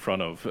pitch in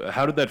front of.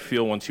 How did that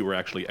feel once you were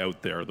actually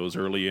out there, those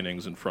early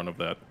innings in front of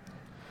that?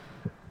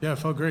 Yeah, it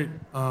felt great.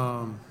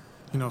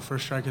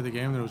 First strike of the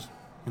game, there was,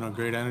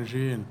 great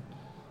energy and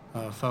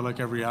felt like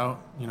every out,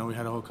 we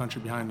had a whole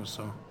country behind us.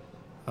 So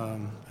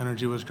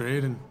energy was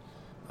great, and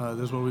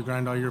this is what we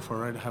grind all year for,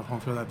 right? To have home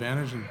field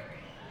advantage, and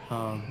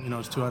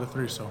it's 2 out of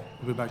 3, so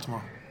we'll be back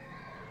tomorrow.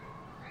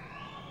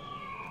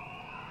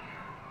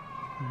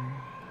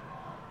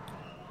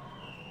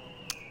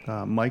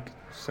 Mike,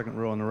 second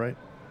row on the right.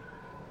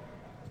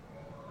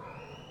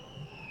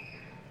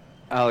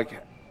 Alek,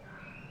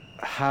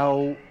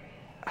 how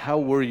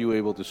were you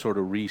able to sort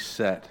of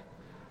reset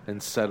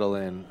and settle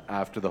in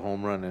after the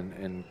home run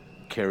and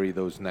carry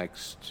those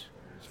next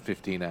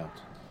 15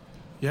 outs?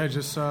 Yeah,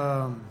 just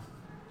had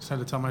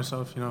to tell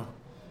myself,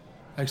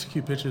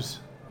 execute pitches.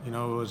 It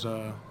was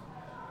a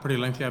pretty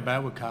lengthy at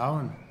bat with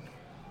Kyle,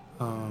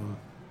 and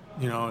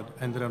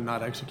ended up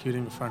not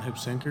executing a front hip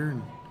sinker,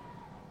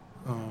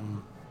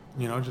 and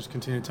just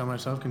continue to tell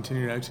myself,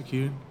 continue to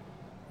execute.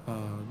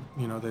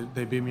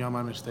 They beat me on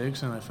my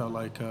mistakes, and I felt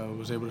like I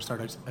was able to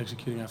start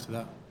executing after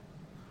that.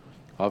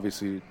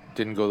 Obviously, it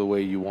didn't go the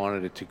way you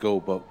wanted it to go,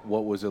 but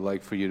what was it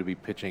like for you to be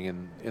pitching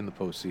in the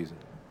postseason?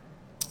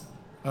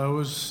 It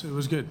was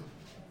good.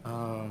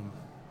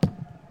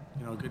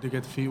 Good to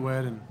get the feet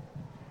wet, and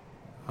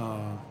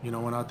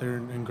went out there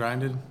and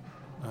grinded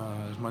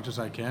as much as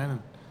I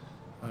can.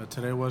 And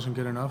today wasn't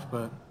good enough,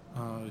 but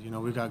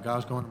we got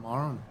guys going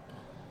tomorrow,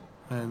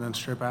 and then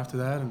strip after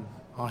that, and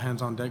all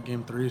hands on deck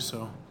game 3.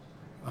 So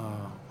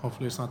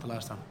hopefully it's not the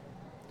last time.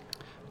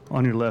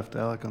 On your left,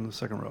 Alec, on the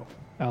second row.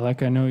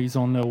 Alec, I know he's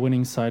on the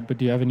winning side, but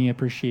do you have any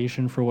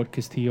appreciation for what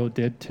Castillo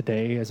did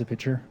today as a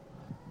pitcher?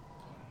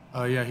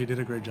 Yeah, he did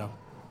a great job.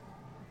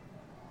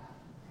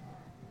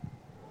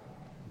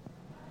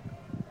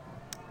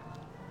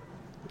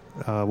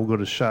 We'll go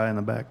to Shai in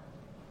the back.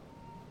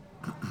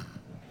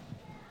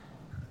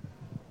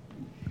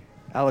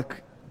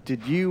 Alec,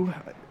 did you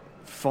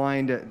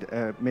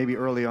find maybe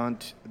early on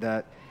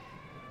that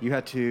you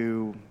had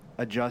to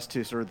adjust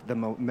to sort of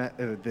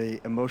the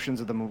emotions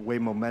of the way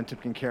momentum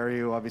can carry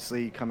you?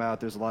 Obviously, you come out,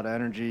 there's a lot of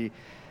energy.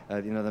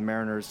 The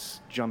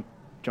Mariners jump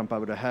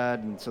out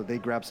ahead, and so they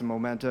grab some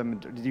momentum.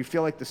 Did you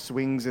feel like the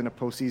swings in a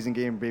postseason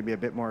game maybe a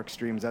bit more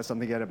extreme? Is that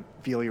something you had to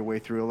feel your way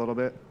through a little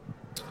bit?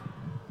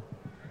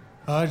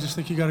 I just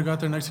think you got to go out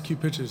there and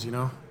execute pitches.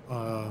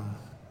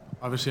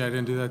 Obviously, I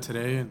didn't do that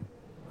today, and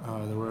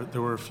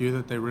there were a few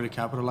that they really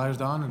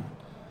capitalized on,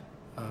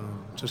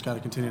 and just got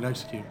to continue to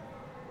execute.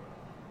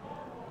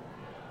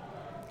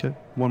 Okay,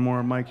 one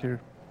more mic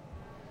here.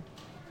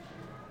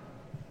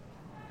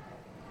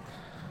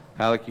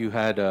 Alec, you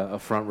had a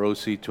front row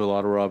seat to a lot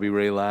of Robbie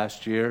Ray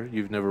last year.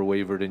 You've never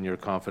wavered in your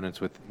confidence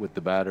with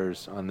the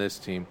batters on this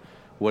team.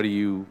 What do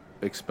you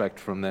expect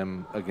from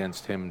them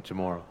against him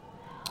tomorrow?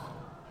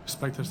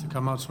 Expect us to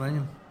come out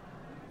swinging,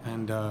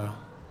 and put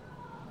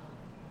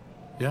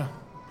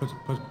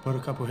a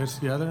couple hits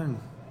together, and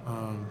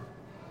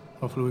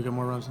hopefully we get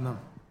more runs than them.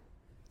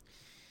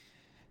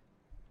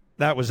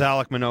 That was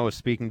Alek Manoah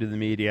speaking to the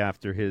media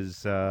after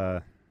his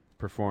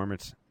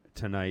performance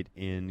tonight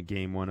in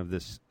Game 1 of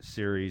this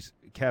series.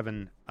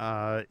 Kevin,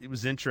 it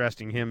was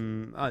interesting.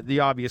 The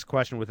obvious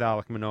question with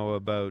Alek Manoah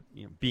about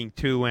being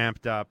too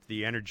amped up,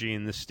 the energy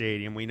in the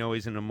stadium. We know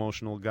he's an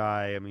emotional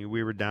guy. I mean,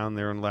 we were down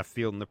there in left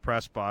field in the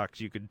press box.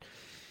 You could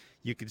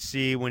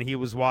see when he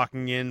was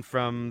walking in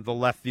from the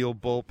left field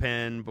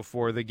bullpen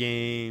before the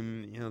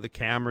game. The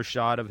camera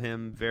shot of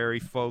him very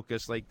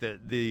focused, like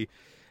the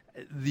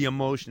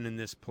emotion in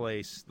this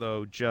place,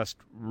 though, just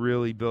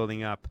really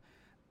building up.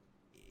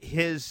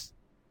 His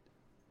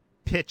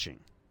pitching,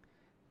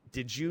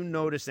 did you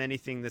notice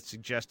anything that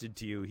suggested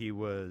to you he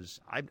was,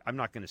 I'm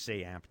not going to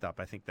say amped up,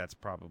 I think that's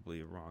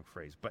probably a wrong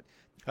phrase, but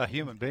a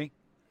human being?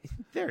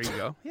 There you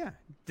go. Yeah.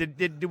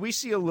 Did we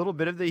see a little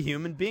bit of the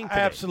human being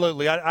today?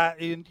 Absolutely.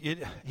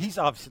 He's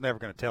obviously never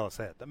going to tell us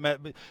that.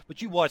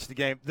 But you watch the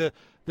game. The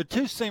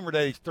two-seamer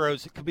that he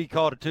throws, it could be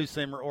called a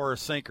two-seamer or a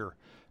sinker,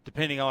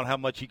 depending on how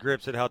much he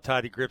grips it, how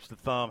tight he grips the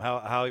thumb,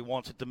 how he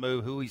wants it to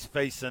move, who he's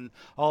facing,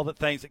 all the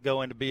things that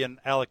go into being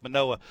Alek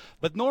Manoah.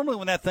 But normally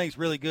when that thing's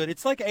really good,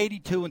 it's like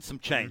 82 and some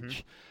change.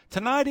 Mm-hmm.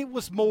 Tonight it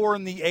was more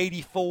in the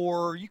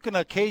 84. You can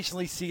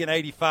occasionally see an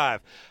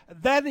 85.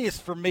 That is,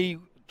 for me,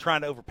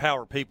 trying to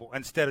overpower people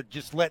instead of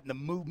just letting the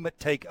movement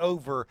take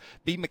over,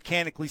 be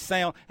mechanically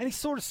sound. And he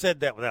sort of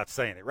said that without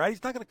saying it, right?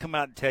 He's not going to come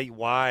out and tell you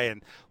why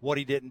and what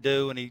he didn't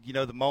do, and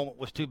the moment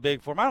was too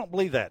big for him. I don't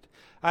believe that.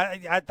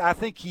 I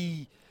think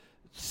he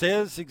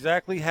says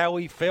exactly how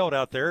he felt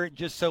out there. It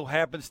just so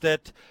happens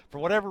that for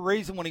whatever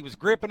reason, when he was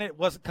gripping it, it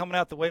wasn't coming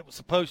out the way it was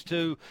supposed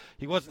to.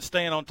 He wasn't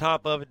staying on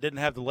top of it, didn't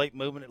have the late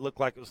movement. It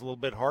looked like it was a little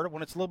bit harder.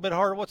 When it's a little bit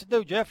harder, what's it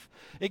do, Jeff?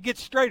 It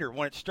gets straighter.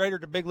 When it's straighter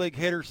to big league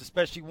hitters,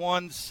 especially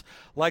ones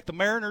like the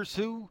Mariners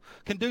who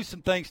can do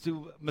some things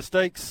to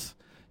mistakes,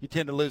 you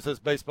tend to lose those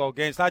baseball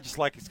games. I just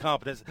like his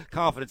confidence.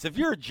 If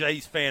you're a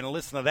Jays fan and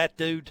listen to that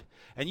dude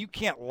and you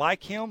can't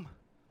like him,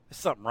 there's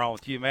something wrong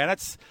with you, man.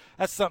 That's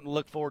something to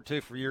look forward to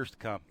for years to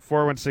come.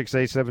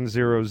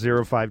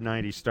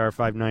 416-870-0590, star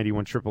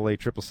 591,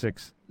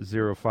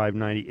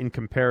 888-666-0590. In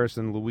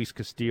comparison, Luis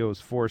Castillo's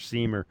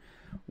four-seamer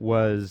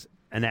was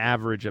an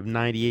average of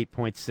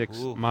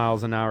 98.6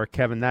 miles an hour.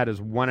 Kevin, that is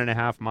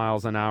 1.5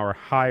 miles an hour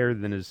higher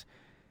than his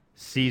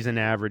season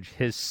average.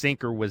 His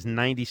sinker was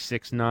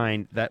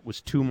 96.9. That was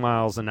 2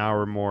 miles an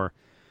hour more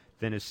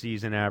than his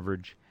season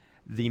average.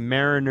 The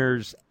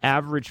Mariners'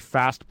 average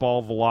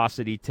fastball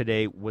velocity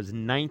today was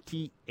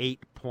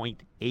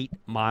 98.8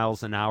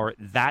 miles an hour.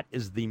 That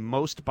is the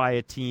most by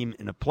a team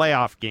in a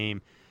playoff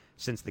game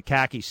since the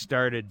Khakis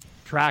started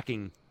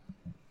tracking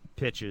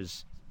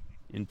pitches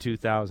in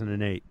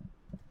 2008.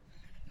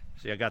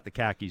 See, I got the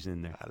Khakis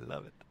in there. I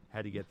love it.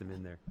 Had to get them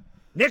in there.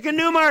 Nick in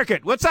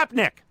Newmarket. What's up,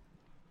 Nick?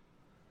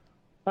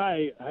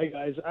 Hi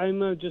guys. I'm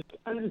just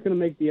going to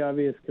make the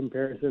obvious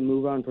comparison,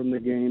 move on from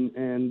the game,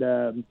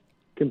 and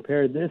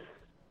compare this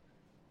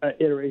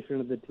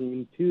iteration of the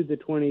team to the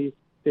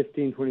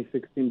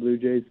 2015-2016 Blue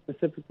Jays,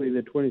 specifically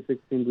the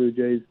 2016 Blue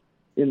Jays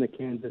in the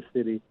Kansas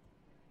City.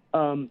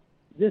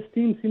 This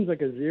team seems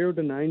like a 0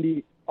 to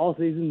 90 all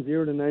season,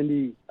 0 to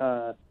 90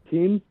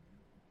 team.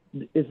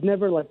 It's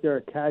never like they're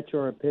a catch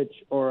or a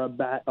pitch or a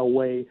bat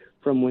away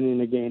from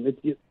winning a game.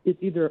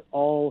 It's either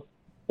all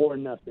or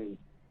nothing.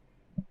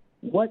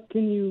 What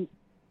can you,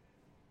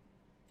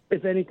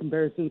 if any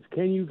comparisons,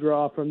 can you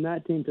draw from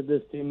that team to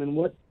this team, and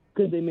what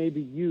could they maybe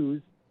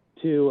use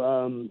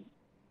to,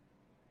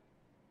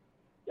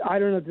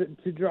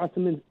 to draw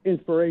some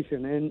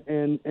inspiration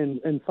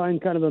and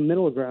find kind of a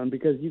middle ground,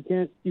 because you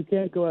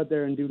can't go out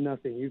there and do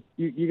nothing.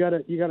 You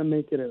gotta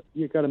make it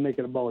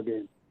a ball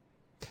game.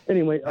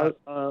 Anyway,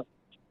 that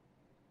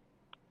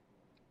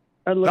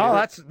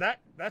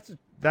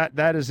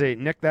is a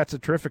Nick. That's a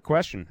terrific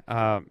question.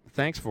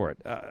 Thanks for it.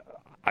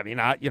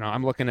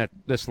 I'm looking at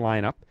this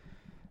lineup,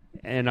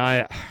 and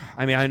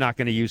I'm not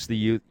going to use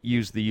the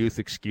youth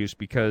excuse,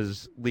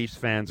 because Leafs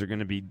fans are going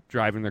to be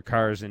driving their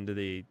cars into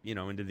the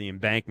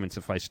embankments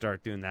if I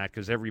start doing that,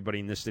 because everybody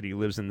in this city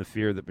lives in the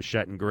fear that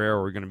Bichette and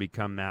Guerrero are going to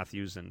become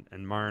Matthews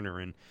and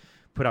Marner and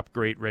put up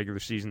great regular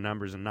season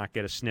numbers and not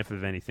get a sniff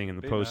of anything in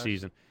the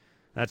postseason. Nice.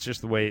 That's just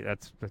the way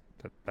that's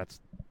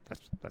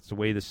the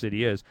way the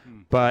city is.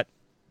 But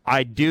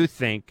I do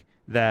think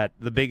that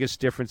the biggest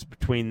difference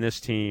between this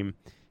team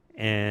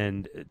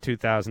and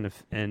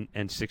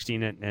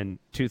 2016 and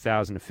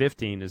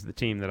 2015 is the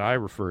team that I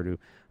refer to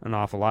an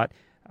awful lot.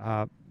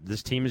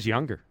 This team is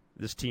younger.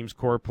 This team's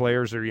core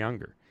players are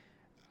younger.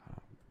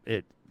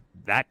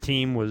 That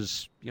team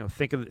was,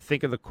 think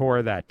of the core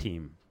of that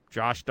team.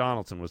 Josh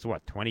Donaldson was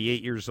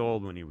 28 years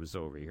old when he was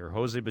over here.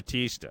 Jose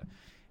Bautista,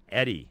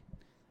 Eddie.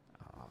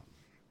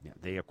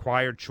 They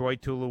acquired Troy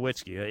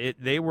Tulowitzki.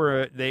 They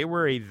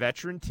were a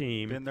veteran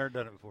team. Been there,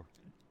 done it before.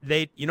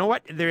 They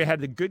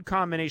had a good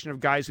combination of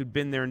guys who'd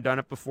been there and done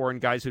it before,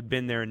 and guys who'd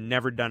been there and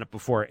never done it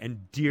before,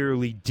 and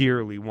dearly,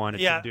 dearly wanted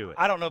to do it.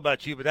 I don't know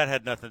about you, but that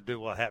had nothing to do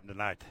with what happened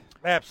tonight.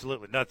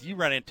 Absolutely nothing. You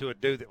run into a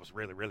dude that was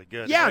really, really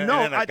good. Yeah, and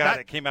no, a guy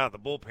that came out of the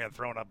bullpen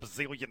throwing up a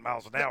zillion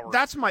miles an hour.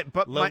 That's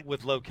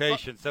with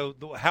location. So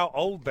how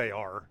old they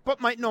are.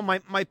 But my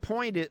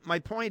point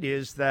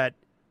is that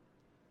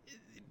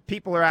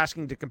people are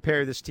asking to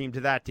compare this team to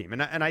that team,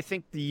 and I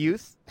think the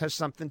youth has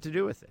something to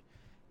do with it.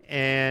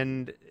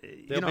 And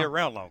they'll be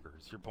around longer.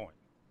 Is your point?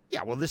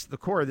 Yeah. Well, the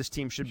core of this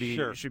team should be.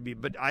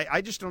 But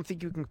I just don't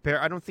think you can compare.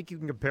 I don't think you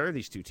can compare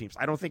these two teams.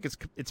 I don't think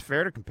it's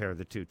fair to compare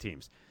the two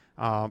teams.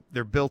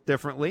 They're built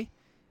differently.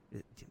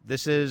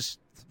 This is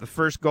the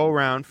first go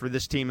round for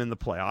this team in the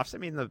playoffs. I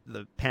mean,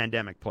 the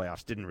pandemic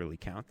playoffs didn't really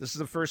count. This is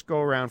the first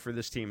go around for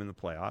this team in the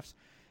playoffs.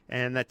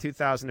 And that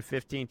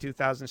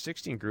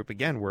 2015-2016 group,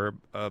 again, were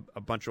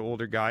a bunch of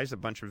older guys, a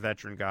bunch of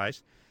veteran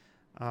guys.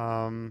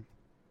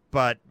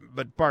 But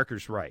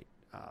Barker's right.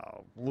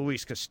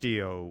 Luis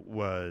Castillo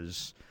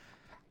was.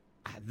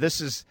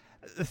 This is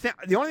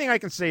the only thing I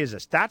can say is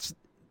this. That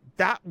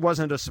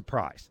wasn't a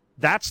surprise.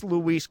 That's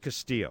Luis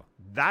Castillo.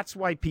 That's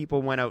why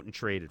people went out and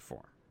traded for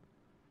him.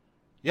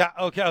 Yeah,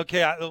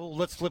 okay.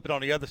 Let's flip it on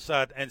the other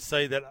side and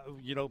say that,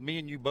 me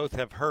and you both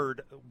have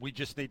heard we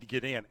just need to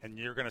get in, and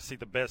you're going to see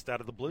the best out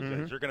of the Blue Jays.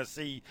 Mm-hmm. You're going to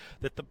see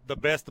that the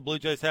best the Blue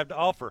Jays have to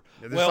offer.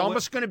 It's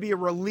almost going to be a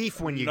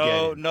relief when you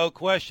get in. No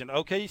question.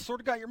 Okay, you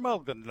sort of got your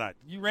mulligan tonight.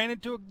 You ran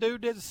into a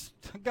dude that's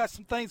got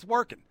some things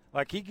working.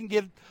 Like, he can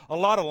get a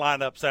lot of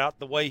lineups out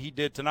the way he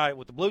did tonight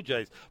with the Blue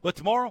Jays. But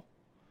tomorrow,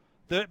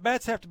 the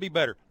at-bats have to be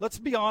better. Let's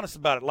be honest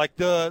about it. Like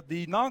the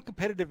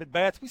non-competitive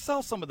at-bats, we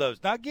saw some of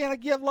those. Now, again, I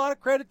give a lot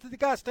of credit to the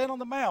guy standing on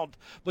the mound,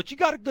 but you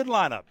got a good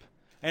lineup.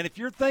 And if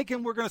you're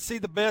thinking we're going to see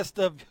the best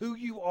of who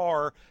you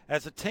are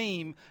as a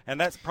team, and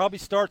that probably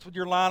starts with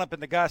your lineup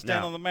and the guy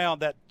standing on the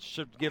mound, that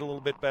should get a little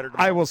bit better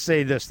tomorrow. I will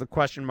say this, the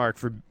question mark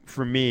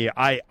for me,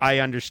 I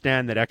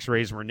understand that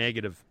X-rays were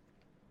negative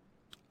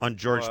on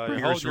George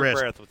Springer's hold your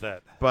wrist. breath with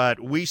that. But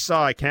we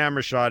saw a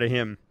camera shot of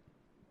him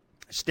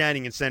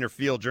standing in center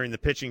field during the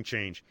pitching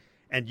change,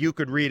 and you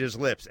could read his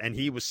lips, and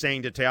he was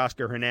saying to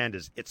Teoscar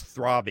Hernandez, "It's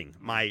throbbing.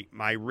 My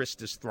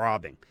wrist is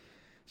throbbing."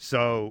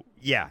 So,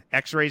 yeah,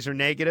 X-rays are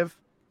negative.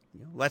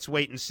 Let's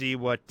wait and see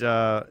what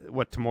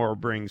tomorrow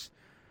brings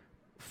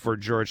for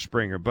George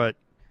Springer. But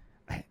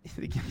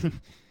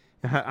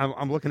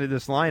I'm looking at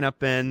this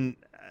lineup, and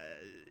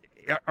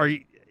are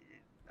you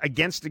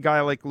against a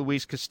guy like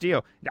Luis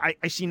Castillo?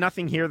 I see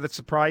nothing here that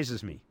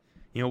surprises me.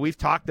 We've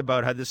talked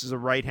about how this is a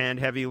right-hand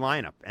heavy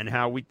lineup, and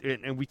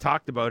we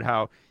talked about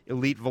how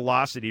elite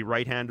velocity,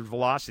 right-handed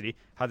velocity,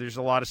 how there's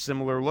a lot of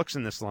similar looks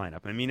in this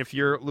lineup. I mean, if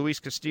you're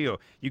Luis Castillo,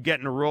 you get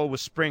in a roll with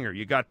Springer.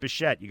 You got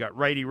Bichette. You got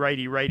righty,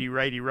 righty, righty,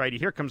 righty, righty.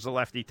 Here comes the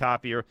lefty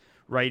top here,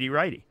 righty,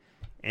 righty.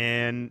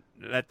 And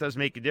that does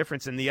make a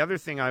difference. And the other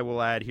thing I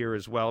will add here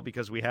as well,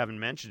 because we haven't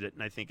mentioned it,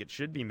 and I think it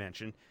should be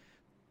mentioned,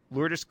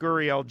 Lourdes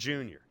Gurriel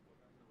Jr.,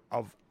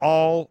 of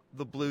all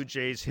the Blue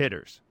Jays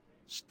hitters,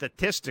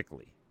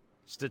 statistically,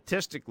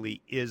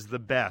 statistically is the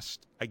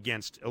best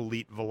against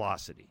elite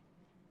velocity.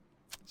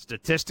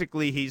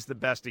 Statistically, he's the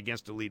best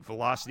against elite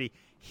velocity.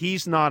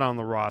 He's not on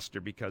the roster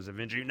because of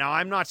injury. Now,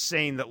 I'm not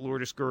saying that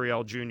Lourdes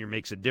Gurriel Jr.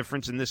 makes a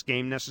difference in this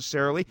game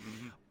necessarily,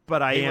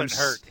 but I am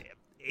hurt.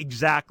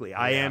 Exactly.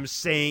 I am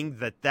saying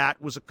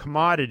that was a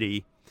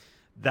commodity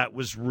that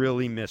was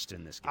really missed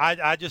in this game.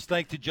 I just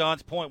think, to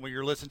John's point, when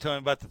you're listening to him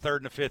about the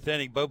third and the fifth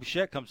inning, Bo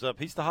Bichette comes up.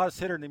 He's the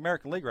hottest hitter in the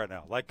American League right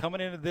now. Like,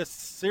 coming into this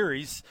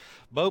series,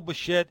 Bo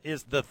Bichette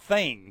is the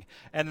thing.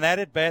 And that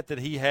at-bat that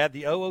he had,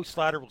 the 0-0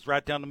 slider was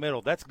right down the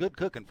middle. That's good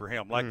cooking for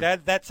him. Like,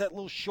 that's that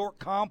little short,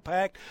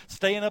 compact,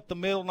 staying up the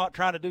middle, not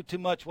trying to do too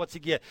much. What's he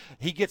get?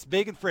 He gets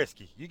big and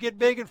frisky. You get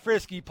big and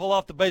frisky, you pull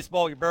off the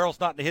baseball, your barrel's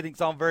not in the hitting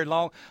zone very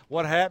long.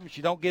 What happens?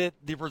 You don't get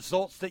the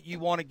results that you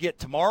want to get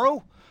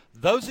tomorrow.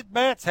 Those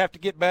at-bats have to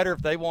get better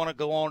if they want to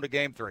go on to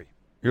Game 3.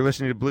 You're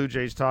listening to Blue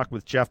Jays Talk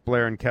with Jeff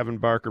Blair and Kevin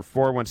Barker,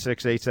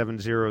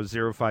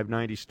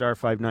 416-870-0590, star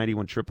 590,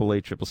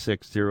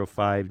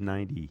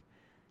 1-888-666-0590.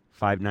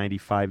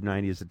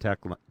 590 is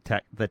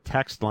the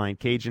text line.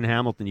 Cajun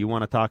Hamilton, you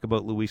want to talk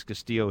about Luis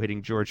Castillo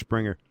hitting George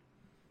Springer.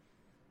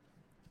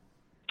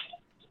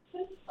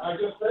 I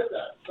just said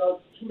that.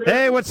 So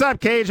hey, what's up,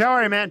 Cage? How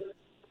are you, man?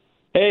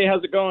 Hey,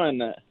 how's it going?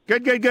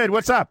 Good.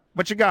 What's up?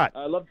 What you got?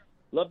 I love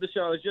the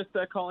show. I was just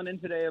calling in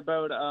today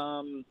about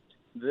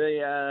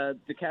the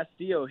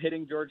Castillo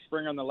hitting George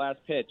Springer on the last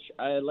pitch.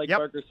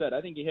 Barker said,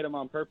 I think he hit him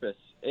on purpose.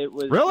 It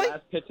was really? The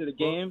last pitch of the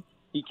game.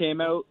 He came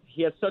out.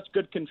 He has such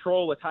good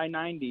control with high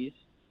 90s,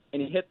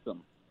 and he hits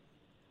them.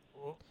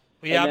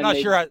 Yeah, I'm not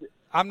sure.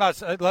 I'm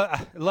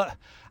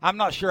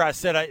not sure I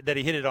said that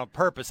he hit it on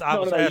purpose. I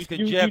was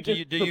asking Jeff, do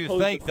you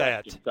think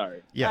that?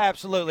 Sorry. Yeah,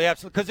 absolutely,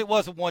 because it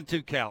was a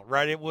 1-2 count,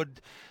 right?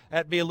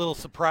 That'd be a little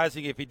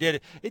surprising if he did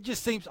it. It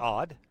just seems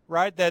odd,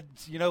 right? That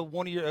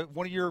one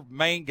of your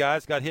main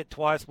guys got hit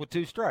twice with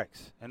 2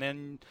 strikes, and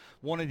then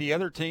one of the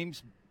other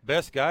team's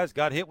best guys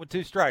got hit with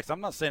 2 strikes.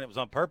 I'm not saying it was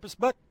on purpose,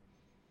 but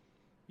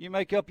you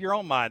make up your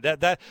own mind.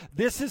 That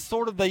this is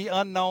sort of the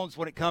unknowns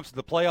when it comes to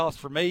the playoffs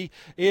for me.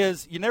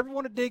 Is you never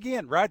want to dig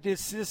in, right?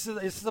 This is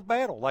a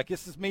battle. Like,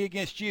 this is me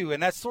against you,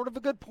 and that's sort of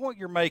a good point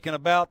you're making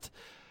about.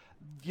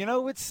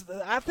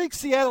 I think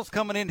Seattle's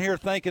coming in here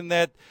thinking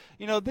that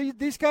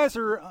these guys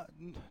are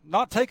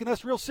not taking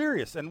us real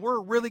serious, and we're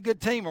a really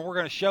good team, and we're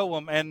going to show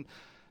them. And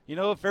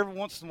if every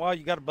once in a while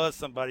you got to buzz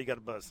somebody, you got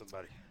to buzz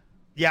somebody.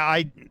 Yeah,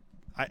 I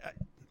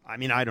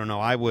mean, I don't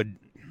know. I would.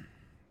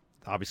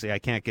 Obviously, I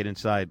can't get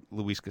inside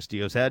Luis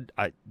Castillo's head.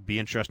 It'd be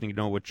interesting to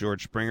know what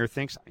George Springer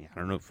thinks. I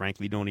don't know.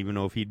 Frankly, don't even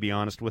know if he'd be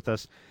honest with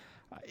us.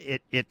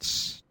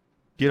 It's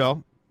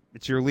your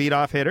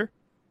leadoff hitter.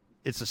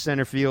 It's a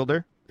center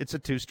fielder. It's a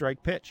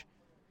 2-strike pitch.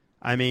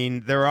 I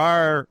mean, there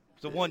are.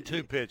 It's a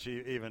 1-2 pitch,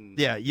 even.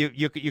 Yeah,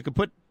 you could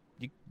put.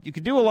 You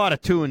could do a lot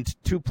of 2 and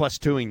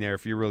 2+2ing there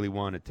if you really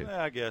wanted to.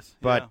 Yeah, I guess.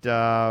 But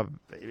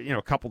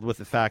coupled with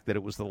the fact that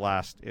it was the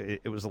last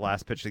pitch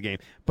of the game.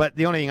 But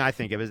the only thing I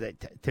think of is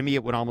that to me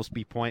it would almost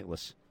be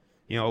pointless.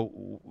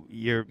 It's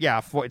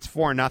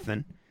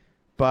 4-0,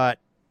 but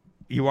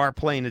you are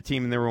playing the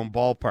team in their own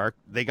ballpark.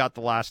 They got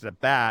the last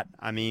at bat.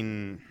 I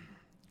mean,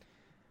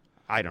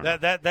 I don't know.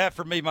 That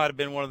for me might have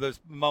been one of those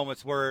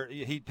moments where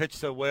he pitched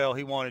so well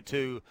he wanted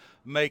to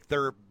make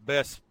their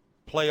best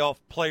playoff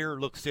player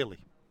look silly.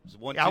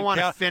 I want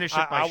to finish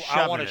it by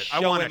shoving I want to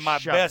show him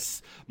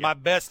my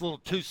best little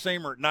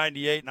 2-seamer at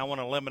 98, and I want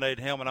to eliminate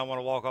him, and I want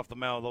to walk off the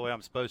mound the way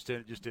I'm supposed to.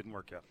 And it just didn't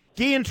work out.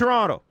 Guy in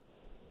Toronto.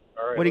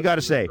 All right, what do you got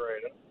to say?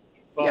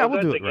 Well,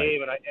 we'll do it right.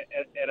 Game, and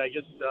I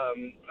just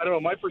I don't know.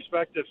 My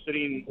perspective,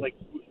 sitting like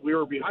we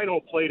were behind home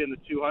plate in the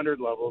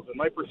 200 levels, and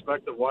my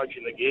perspective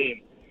watching the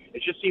game,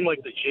 it just seemed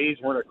like the Jays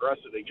weren't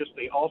aggressive.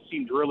 They all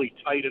seemed really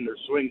tight in their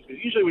swings,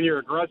 because usually when you're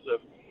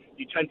aggressive,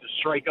 you tend to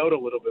strike out a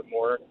little bit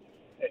more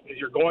because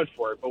you're going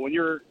for it. But when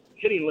you're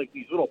hitting like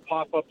these little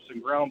pop-ups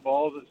and ground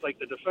balls, it's like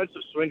the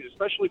defensive swings,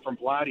 especially from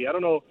Vladdy. I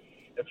don't know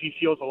if he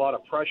feels a lot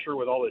of pressure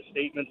with all his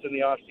statements in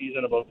the off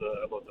season about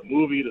the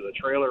movie, to the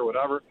trailer, or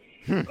whatever.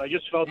 But I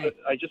just felt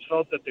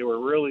that they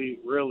were really,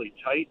 really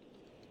tight.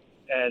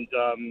 And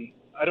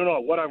I don't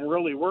know, what I'm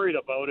really worried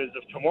about is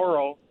if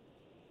tomorrow,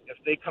 if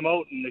they come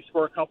out and they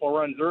score a couple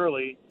runs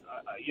early,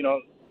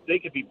 they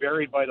could be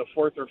buried by the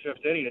 4th or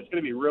 5th inning. It's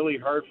going to be really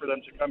hard for them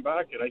to come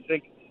back. And I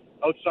think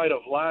outside of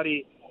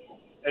Vladdy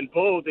and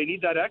Bo, they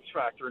need that X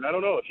factor. And I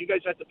don't know, if you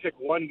guys had to pick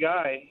one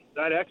guy,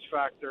 that X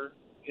factor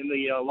in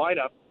the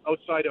lineup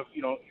outside of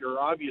your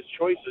obvious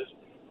choices,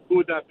 who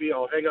would that be?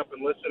 I'll hang up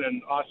and listen.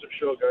 And awesome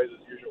show, guys, as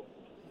usual.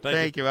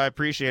 Thank you. I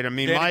appreciate it. I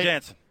mean, Danny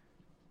Jansen.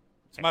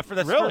 That's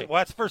really?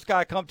 That's the first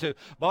guy I come to.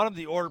 Bottom of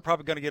the order,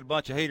 probably going to get a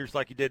bunch of haters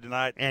like he did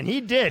tonight. And he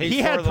did.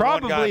 He had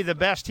probably the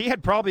best. He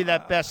had probably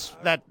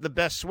the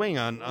best swing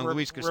on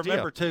Luis Castillo.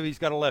 Remember too, he's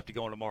got a lefty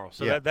going tomorrow,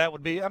 so that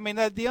would be. I mean,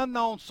 the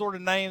unknown sort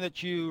of name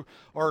that you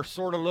are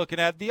sort of looking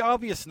at. The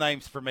obvious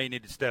names for me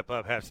need to step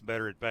up, have some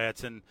better at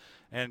bats, and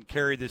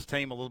carry this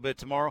team a little bit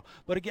tomorrow.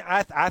 But again,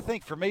 I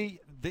think for me,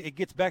 it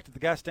gets back to the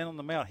guy standing on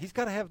the mound. He's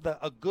got to have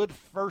a good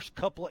first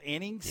couple of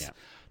innings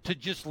to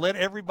just let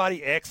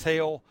everybody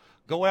exhale,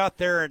 go out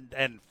there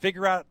and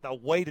figure out a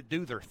way to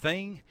do their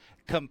thing,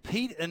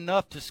 compete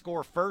enough to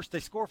score first. They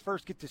score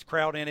first, get this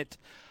crowd in it.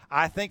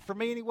 I think, for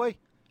me anyway,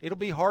 it'll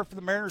be hard for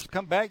the Mariners to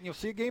come back, and you'll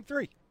see a Game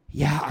 3.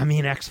 Yeah, I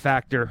mean, X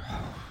factor.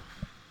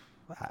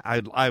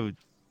 I would,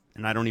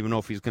 and I don't even know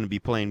if he's going to be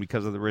playing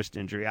because of the wrist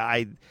injury.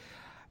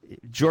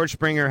 George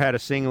Springer had a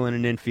single and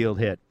an infield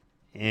hit,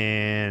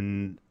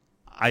 and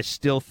I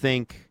still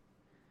think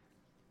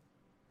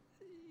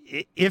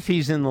if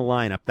he's in the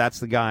lineup, that's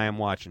the guy I'm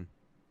watching.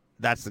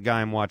 That's the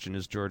guy I'm watching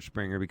is George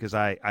Springer, because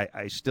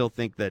I still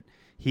think that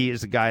he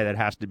is a guy that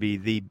has to be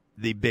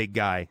the big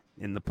guy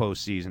in the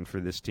postseason for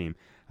this team.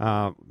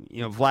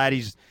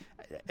 Vladdy's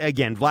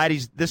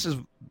this is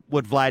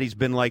what Vladdy's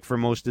been like for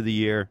most of the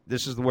year.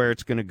 This is where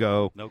it's going to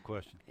go. No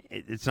question.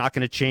 It's not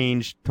going to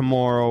change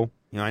tomorrow.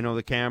 I know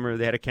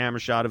they had a camera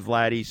shot of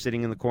Vladdy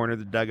sitting in the corner of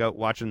the dugout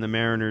watching the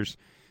Mariners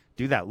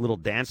do that little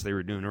dance they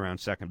were doing around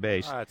second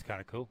base. Oh, that's kind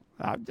of cool.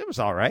 It was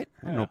all right.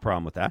 I had no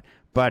problem with that.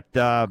 But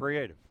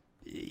creative.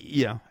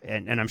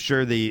 And I'm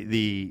sure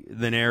the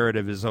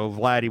narrative is,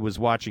 Vladdy was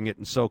watching it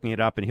and soaking it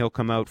up, and he'll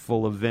come out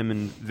full of vim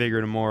and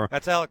vigor tomorrow.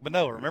 That's Alek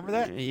Manoah. Remember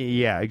that?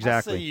 Yeah,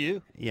 exactly. I see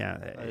you.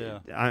 Yeah.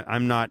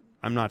 I'm not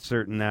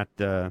certain that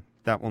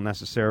that will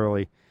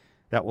necessarily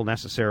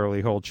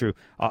hold true.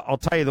 I'll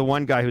tell you, the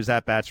one guy whose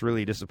at-bats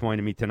really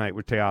disappointed me tonight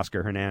was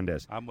Teoscar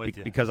Hernandez. I'm with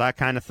you. Because I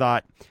kind of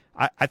thought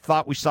I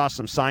thought we saw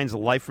some signs of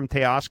life from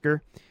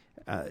Teoscar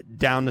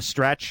down the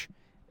stretch,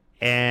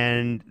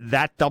 and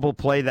that double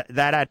play,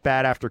 that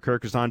at-bat after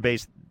Kirk is on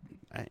base,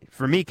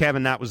 for me,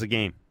 Kevin, that was the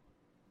game.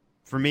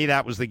 For me,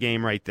 that was the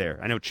game right there.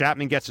 I know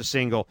Chapman gets a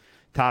single,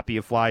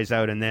 Tapia flies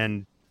out, and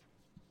then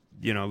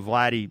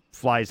Vladdy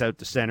flies out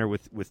to center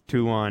with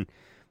two on.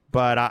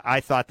 But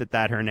I thought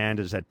that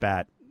Hernandez at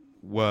bat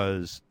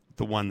was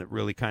the one that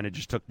really kind of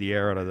just took the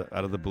air out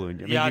of the balloon.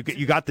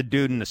 You got the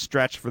dude in the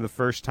stretch for the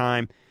first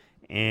time,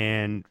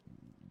 and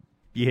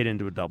you hit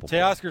into a double.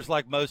 Teoscar's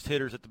like most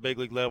hitters at the big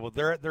league level.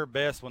 They're at their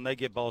best when they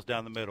get balls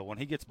down the middle. When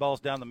he gets balls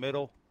down the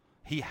middle,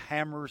 he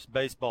hammers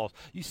baseballs.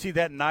 You see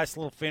that nice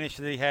little finish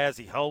that he has.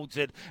 He holds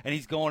it, and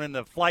he's going in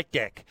the flight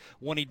deck.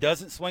 When he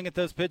doesn't swing at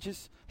those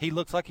pitches, he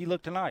looks like he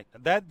looked tonight.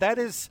 That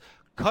is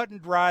cut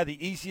and dry,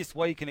 the easiest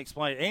way you can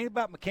explain it. It ain't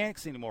about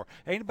mechanics anymore.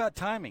 It ain't about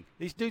timing.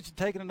 These dudes have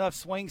taken enough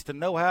swings to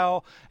know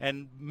how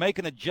and make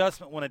an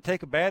adjustment when they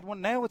take a bad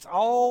one. Now it's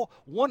all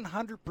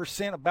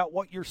 100% about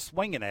what you're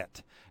swinging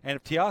at. And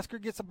if Teoscar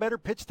gets a better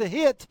pitch to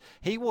hit,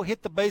 he will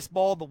hit the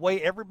baseball the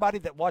way everybody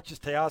that watches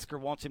Teoscar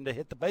wants him to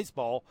hit the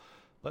baseball.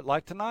 But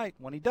like tonight,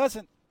 when he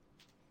doesn't,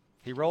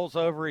 he rolls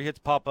over, he hits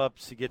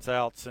pop-ups, he gets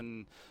outs,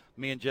 and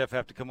me and Jeff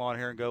have to come on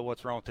here and go,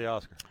 what's wrong with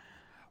Teoscar?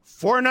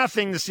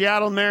 4-0, the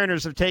Seattle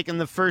Mariners have taken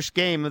the first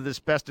game of this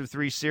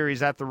best-of-3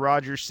 series at the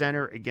Rogers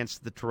Center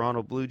against the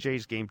Toronto Blue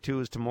Jays. Game 2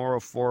 is tomorrow,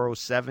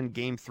 4:07.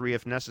 Game 3,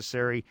 if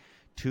necessary,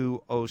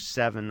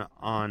 2:07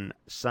 on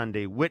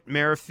Sunday. Whit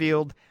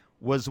Merrifield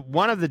was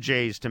one of the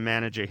Jays to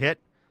manage a hit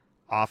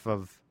off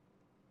of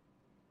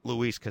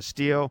Luis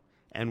Castillo,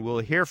 and we'll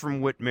hear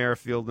from Whit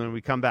Merrifield when we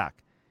come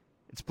back.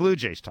 It's Blue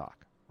Jays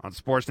Talk on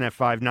Sportsnet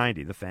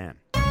 590, The Fan.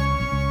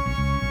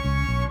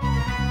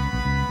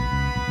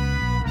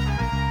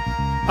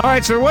 All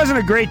right, so there wasn't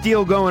a great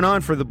deal going on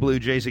for the Blue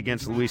Jays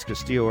against Luis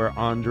Castillo or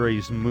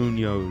Andres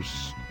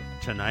Munoz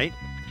tonight.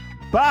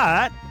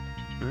 But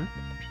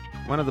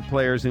one of the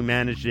players who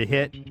managed to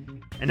hit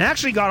and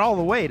actually got all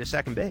the way to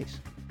second base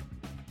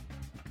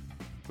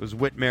was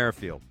Whit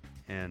Merrifield.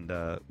 And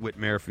Whit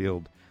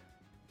Merrifield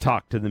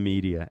talked to the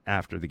media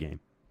after the game.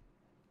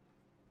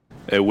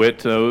 Hey,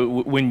 Whit,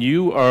 when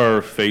you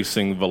are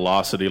facing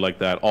velocity like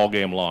that all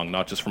game long,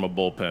 not just from a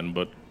bullpen,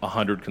 but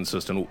 100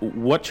 consistent,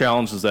 what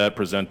challenge does that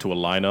present to a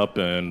lineup,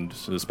 and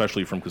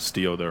especially from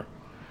Castillo there?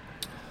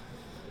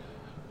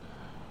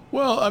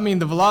 Well, I mean,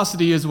 the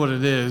velocity is what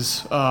it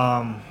is.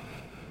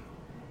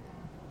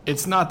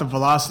 It's not the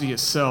velocity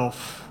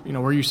itself.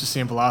 We're used to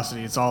seeing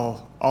velocity. It's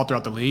all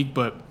throughout the league,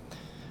 but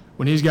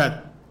when he's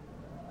got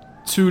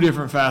two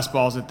different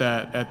fastballs at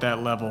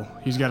that level.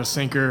 He's got a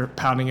sinker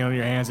pounding it on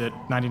your hands at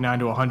 99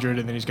 to 100,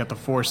 and then he's got the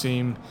four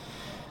seam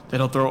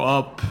that he'll throw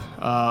up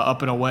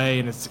and away,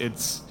 and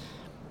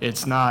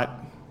it's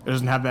not. It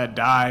doesn't have that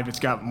dive. It's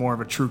got more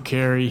of a true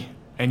carry,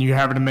 and you're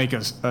having to make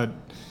a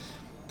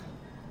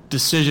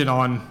decision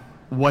on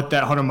what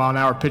that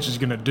 100-mile-an-hour pitch is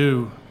going to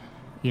do,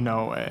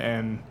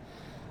 and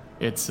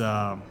it's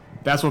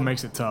that's what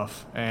makes it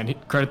tough. And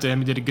credit to him,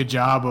 he did a good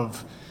job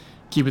of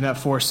keeping that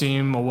four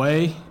seam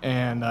away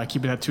and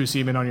keeping that two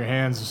seam in on your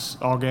hands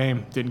all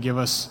game. Didn't give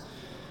us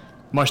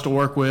much to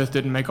work with,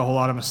 didn't make a whole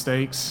lot of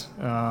mistakes.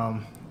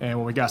 And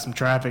when we got some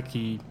traffic,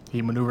 he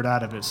maneuvered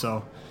out of it.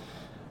 So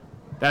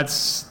that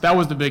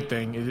was the big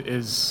thing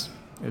is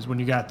when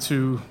you got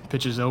two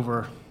pitches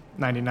over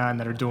 99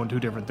 that are doing two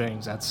different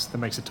things. That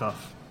makes it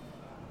tough.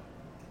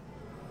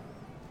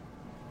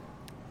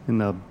 In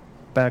the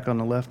back on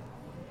the left.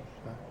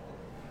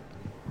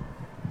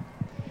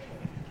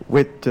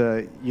 Whit,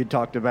 you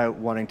talked about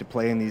wanting to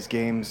play in these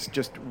games.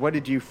 Just what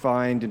did you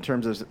find in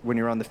terms of when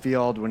you're on the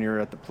field, when you're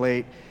at the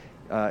plate?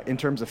 in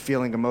terms of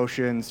feeling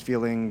emotions,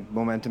 feeling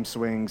momentum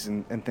swings,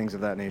 and things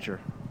of that nature?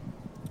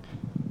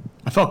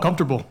 I felt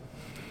comfortable.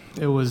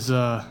 It was,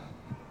 I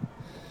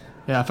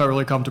felt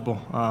really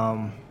comfortable.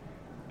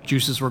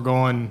 Juices were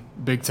going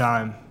big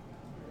time,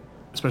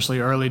 especially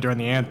early during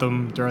the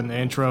anthem, during the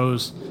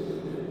intros.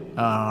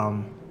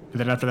 And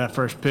then after that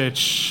first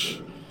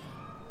pitch,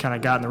 kind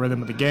of got in the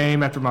rhythm of the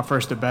game. After my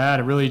first at bat,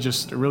 it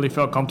really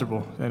felt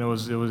comfortable, and it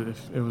was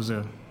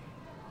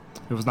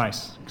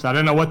nice because I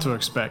didn't know what to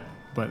expect,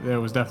 but it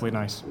was definitely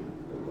nice.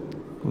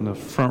 On the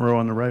front row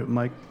on the right,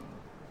 Mike.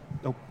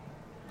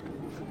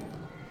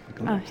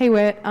 Hey,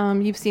 Whit,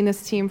 you've seen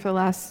this team for the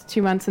last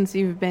 2 months since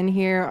you've been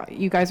here.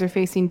 You guys are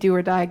facing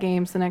do-or-die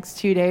games the next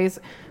 2 days.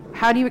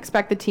 How do you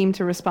expect the team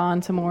to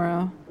respond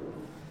tomorrow?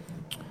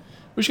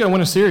 We just got to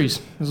win a series.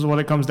 This is what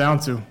it comes down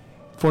to.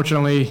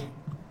 Fortunately,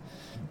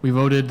 we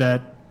voted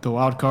that the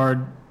wild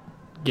card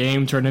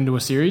game turned into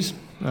a series.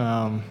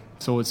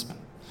 So it's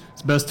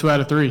best 2 out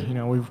of 3. You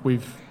know,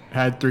 we've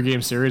had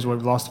 3-game series where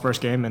we've lost the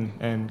first game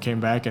and came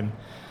back and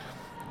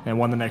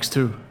won the next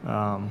 2.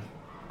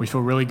 We feel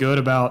really good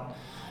about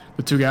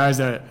the 2 guys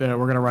that we're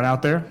going to run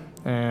out there,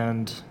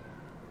 and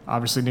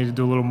obviously need to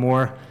do a little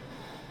more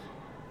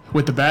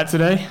with the bat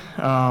today.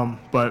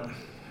 But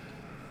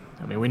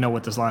I mean, we know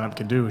what this lineup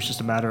can do. It's just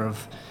a matter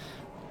of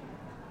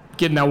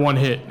getting that one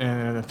hit,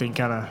 and I think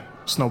kind of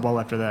snowball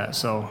after that.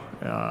 So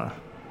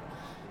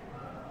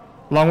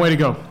long way to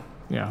go.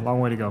 Yeah, long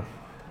way to go.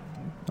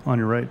 On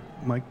your right,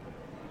 Mike.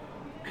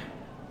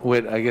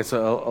 Whit, I guess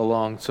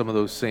along some of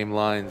those same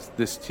lines,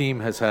 this team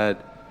has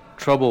had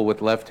trouble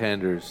with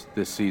left-handers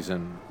this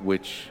season,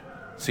 which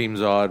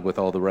seems odd with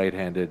all the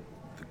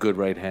good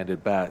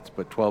right-handed bats,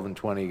 but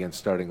 12-20 against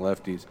starting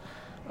lefties.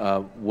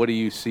 What do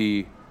you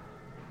see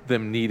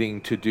them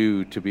needing to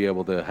do to be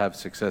able to have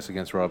success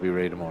against Robbie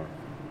Ray tomorrow?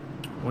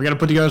 We got to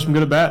put together some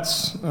good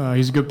at-bats.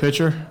 He's a good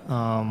pitcher.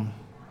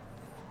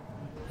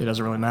 It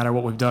doesn't really matter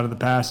what we've done in the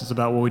past. It's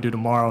about what we do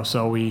tomorrow.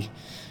 So we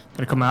got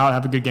to come out,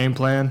 have a good game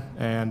plan,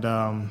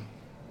 and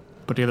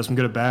put together some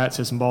good at-bats,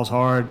 hit some balls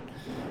hard,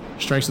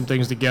 string some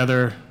things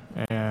together,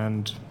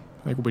 and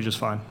I think we'll be just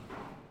fine.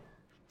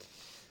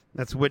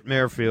 That's Whit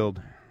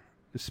Merrifield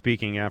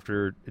speaking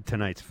after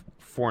tonight's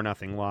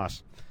 4-0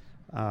 loss.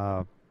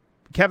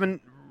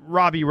 Kevin,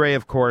 Robbie Ray,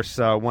 of course,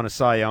 won a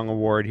Cy Young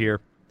Award here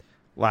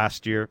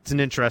last year. It's an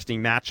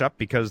interesting matchup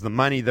because the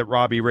money that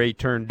Robbie Ray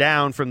turned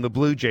down from the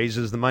Blue Jays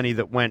is the money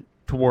that went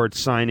towards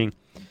signing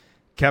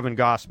Kevin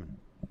Gausman.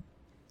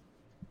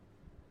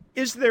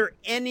 Is there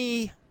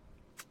anything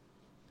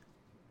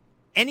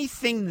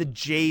the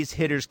Jays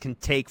hitters can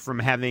take from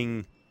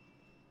having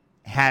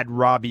had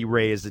Robbie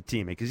Ray as a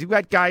teammate? Because you've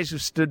got guys who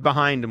stood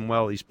behind him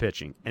while he's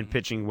pitching and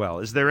pitching well.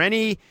 Is there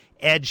any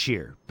edge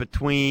here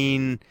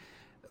between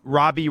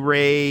Robbie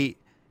Ray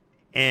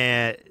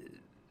and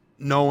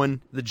knowing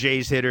the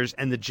Jays hitters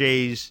and the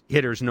Jays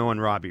hitters knowing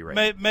Robbie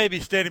Ray? Maybe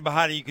standing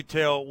behind him, you could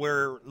tell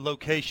where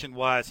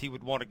location-wise he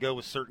would want to go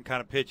with certain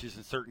kind of pitches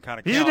and certain kind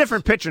of counts. He's a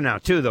different pitcher now,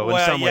 too, though,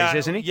 in some ways,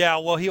 isn't he? Yeah,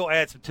 well, he'll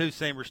add some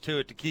two-seamers to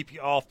it to keep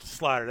you off the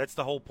slider. That's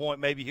the whole point.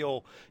 Maybe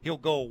he'll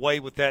go away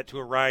with that to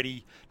a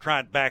righty, try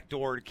and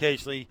backdoor it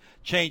occasionally,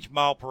 change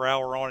mile per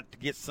hour on it to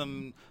get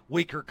some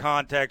weaker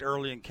contact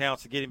early in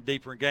counts to get him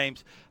deeper in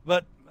games.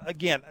 But,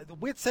 again,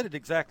 Whit said it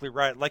exactly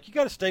right. Like, you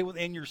got to stay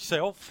within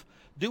yourself.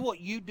 Do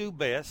what you do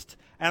best,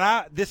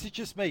 and this is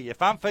just me.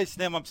 If I'm facing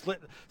them, I'm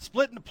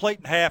splitting the plate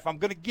in half. I'm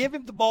going to give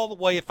him the ball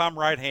away if I'm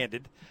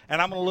right-handed,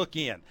 and I'm going to look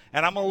in.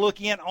 And I'm going to look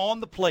in on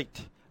the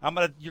plate.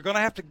 You're going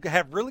to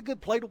have really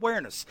good plate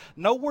awareness.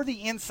 Know where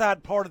the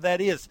inside part of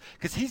that is,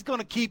 because he's going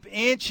to keep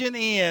inching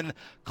in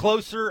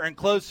closer and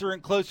closer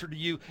and closer to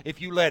you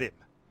if you let him.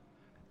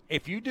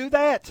 If you do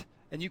that,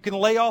 and you can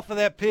lay off of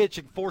that pitch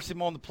and force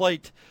him on the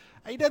plate,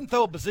 he doesn't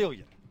throw a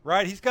bazillion.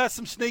 Right, he's got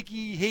some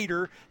sneaky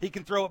heater. He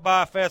can throw it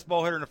by a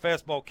fastball hitter in a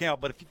fastball count.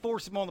 But if you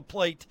force him on the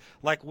plate,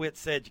 like Whit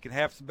said, you can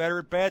have some better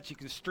at-bats. You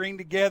can string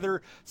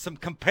together some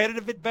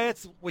competitive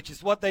at-bats, which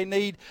is what they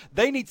need.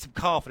 They need some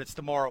confidence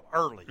tomorrow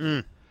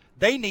early.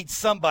 They need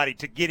somebody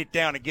to get it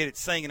down and get it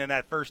singing in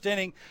that first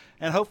inning,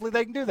 and hopefully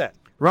they can do that.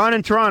 Ron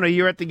in Toronto,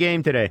 you're at the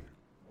game today.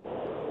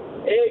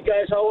 Hey,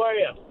 guys, how are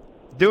you?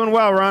 Doing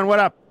well, Ron. What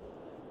up?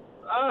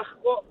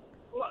 Well,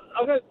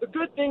 the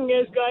good thing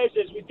is, guys,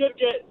 is we did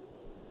get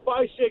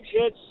 5-6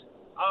 hits.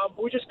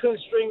 We just couldn't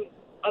string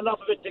enough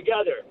of it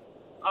together.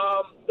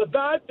 The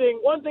bad thing,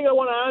 one thing I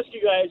want to ask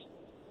you guys,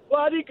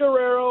 Vladdy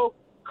Guerrero,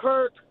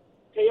 Kirk,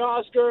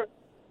 Teoscar,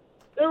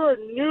 there were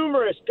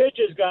numerous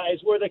pitches, guys,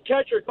 where the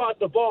catcher caught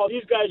the ball.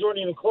 These guys weren't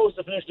even close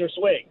to finish their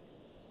swing.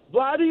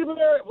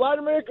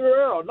 Vladimir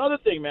Guerrero, another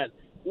thing, man.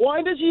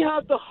 Why does he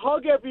have to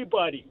hug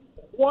everybody?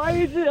 Why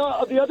is it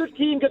the other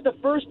team get the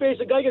first base,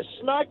 a guy gets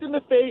smacked in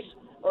the face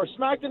or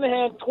smacked in the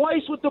hand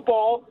twice with the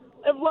ball,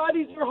 and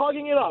Vladdy's there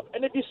hugging it up.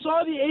 And if you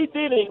saw the 8th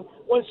inning,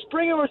 when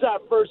Springer was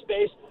at first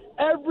base,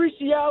 every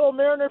Seattle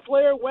Mariner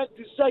player went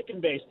to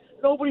second base.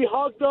 Nobody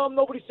hugged him.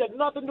 Nobody said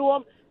nothing to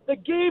him. The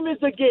game is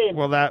the game.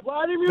 Well,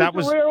 Vladimir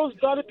Guerrero's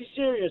got to be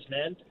serious,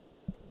 man.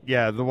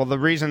 Yeah, the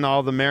reason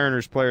all the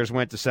Mariners players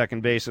went to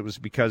second base, it was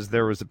because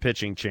there was a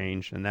pitching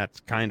change, and that's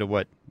kind of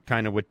what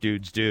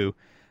dudes do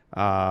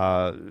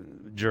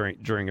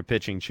during a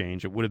pitching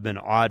change. It would have been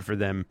odd for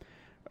them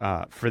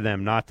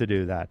not to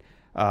do that.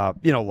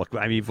 Look,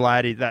 I mean,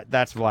 Vladdy,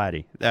 that's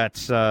Vladdy.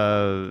 That's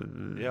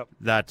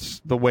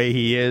the way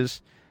he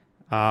is.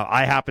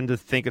 I happen to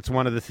think it's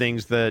one of the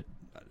things that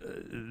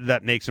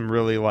makes him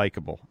really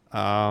likable.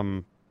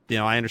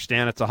 I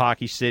understand it's a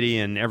hockey city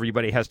and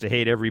everybody has to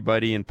hate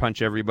everybody and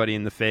punch everybody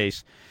in the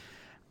face.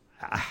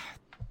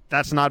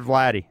 That's not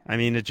Vladdy. I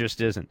mean, it just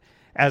isn't.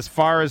 As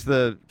far as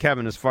the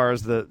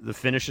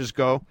finishes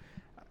go,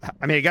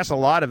 I mean, I guess a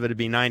lot of it would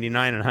be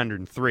 99 and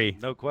 103.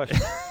 No question.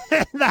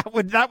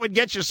 that would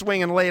get you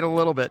swinging late a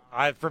little bit.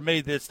 For me,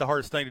 it's the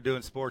hardest thing to do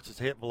in sports is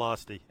hit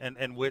velocity.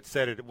 And Whit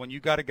said it. When you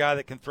got a guy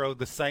that can throw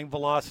the same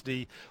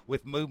velocity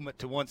with movement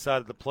to one side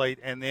of the plate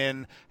and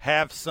then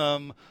have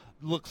some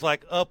looks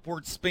like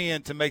upward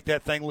spin to make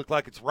that thing look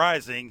like it's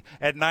rising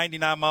at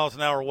 99 miles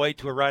an hour away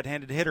to a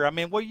right-handed hitter. I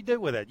mean, what do you do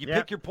with that? You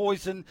pick your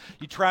poison.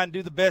 You try and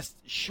do the best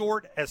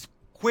short as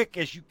quick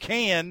as you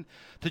can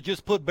to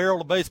just put barrel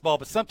to baseball.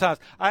 But sometimes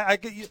I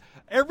get you.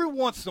 Every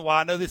once in a while,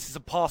 I know this is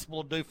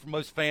impossible to do for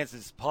most fans.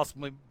 It's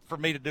possibly for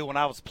me to do when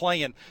I was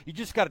playing. You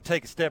just got to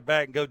take a step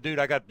back and go, dude,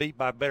 I got beat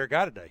by a better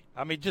guy today.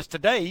 I mean, just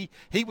today,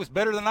 he was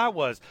better than I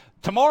was.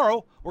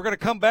 Tomorrow, we're going to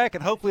come back,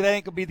 and hopefully that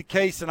ain't going to be the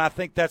case, and I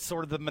think that's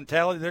sort of the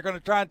mentality they're going to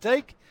try and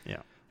take.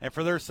 Yeah. And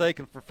for their sake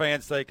and for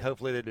fans' sake,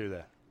 hopefully they do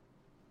that.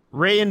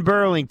 Ray in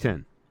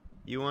Burlington,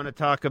 you want to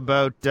talk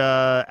about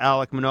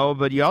Alek Manoah,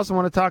 but you also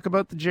want to talk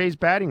about the Jays'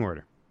 batting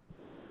order.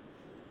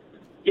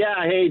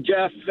 Yeah, hey,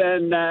 Jeff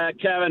and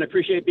Kevin,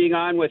 appreciate being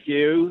on with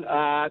you.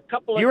 A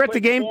couple of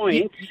quick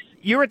points.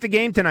 You were at the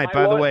game tonight,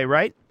 by the way,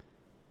 right?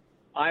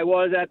 I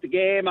was at the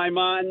game. I'm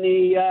on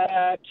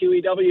the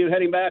QEW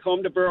heading back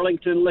home to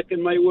Burlington,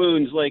 licking my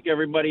wounds like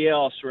everybody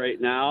else right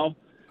now.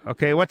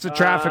 Okay, what's the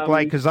traffic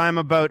like? Because I'm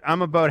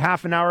about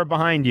half an hour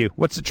behind you.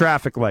 What's the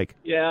traffic like?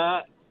 Yeah,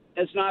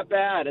 it's not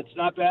bad.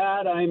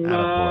 I'm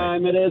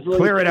at Islington.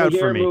 Clear it out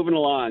for me. Moving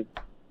along.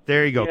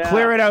 There you go. Yeah,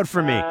 Clear it out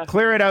for me.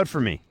 Clear it out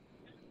for me.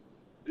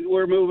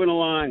 We're moving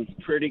along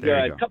pretty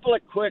There you good. go. Couple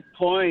of quick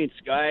points,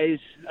 guys.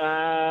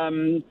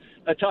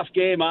 A tough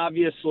game,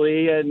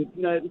 obviously. And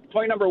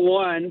point number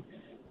one,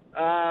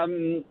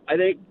 I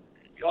think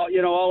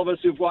all of us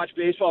who've watched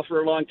baseball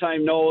for a long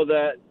time know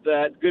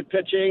that good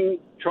pitching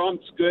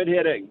trumps good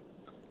hitting,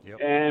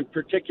 and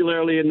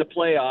particularly in the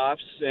playoffs.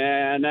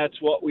 And that's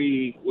what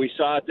we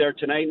saw out there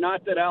tonight.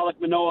 Not that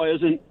Alek Manoah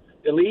isn't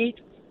elite,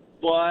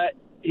 but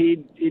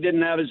he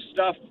didn't have his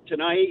stuff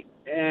tonight,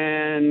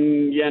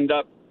 and you end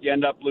up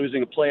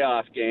losing a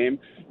playoff game.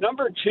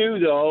 Number two,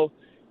 though,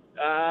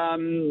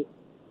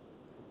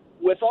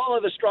 with all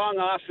of the strong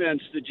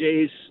offense the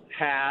Jays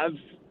have,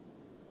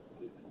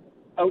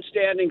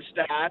 outstanding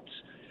stats,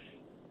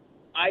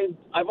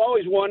 I've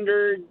always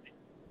wondered,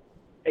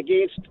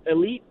 against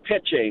elite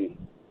pitching,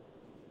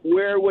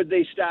 where would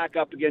they stack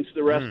up against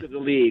the rest of the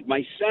league?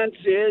 My sense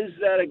is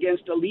that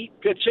against elite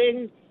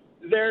pitching,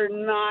 they're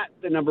not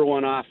the number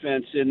one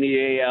offense in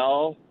the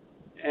AL.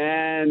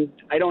 And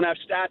I don't have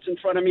stats in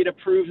front of me to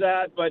prove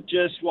that, but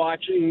just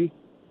watching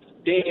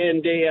day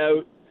in, day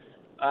out,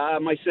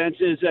 my sense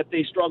is that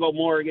they struggle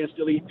more against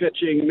elite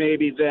pitching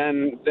maybe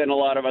than a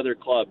lot of other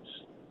clubs.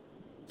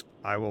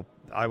 I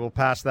will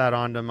pass that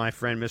on to my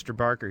friend Mr.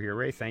 Barker here.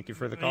 Ray, thank you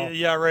for the call.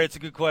 Yeah, Ray, it's a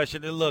good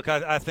question. And look,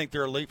 I think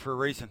they're elite for a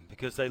reason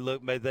because they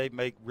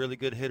make really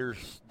good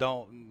hitters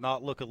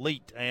not look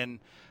elite.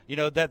 And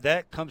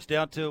that comes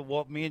down to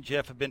what me and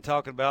Jeff have been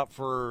talking about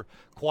for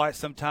quite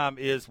some time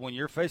is when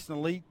you're facing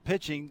elite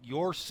pitching,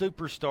 your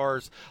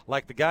superstars,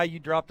 like the guy you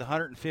dropped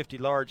 150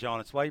 large on,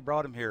 it's why you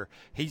brought him here.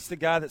 He's the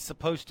guy that's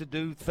supposed to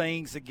do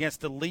things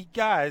against elite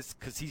guys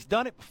because he's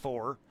done it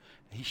before.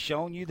 He's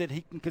shown you that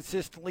he can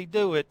consistently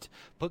do it,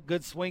 put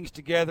good swings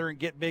together and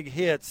get big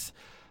hits.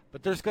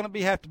 But there's going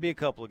to have to be a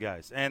couple of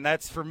guys. And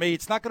that's, for me,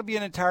 it's not going to be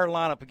an entire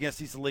lineup against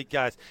these elite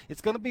guys.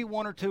 It's going to be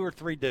one or two or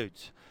three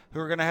dudes who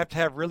are going to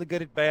have really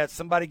good at-bats.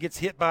 Somebody gets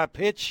hit by a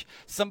pitch.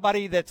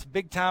 Somebody that's a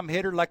big-time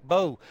hitter like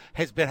Bo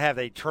has had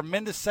a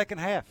tremendous second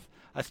half,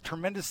 a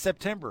tremendous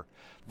September.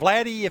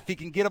 Vladdy, if he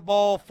can get a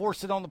ball,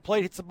 force it on the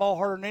plate, hits the ball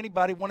harder than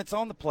anybody when it's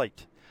on the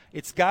plate.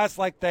 It's guys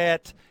like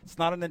that. It's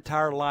not an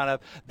entire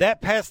lineup.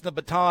 That passing the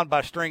baton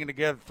by stringing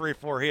together 3 or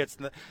 4 hits.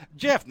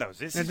 Jeff knows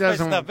this. It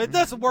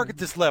doesn't work at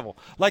this level.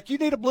 Like you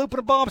need a bloop and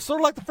a bomb, sort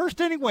of like the first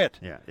inning went.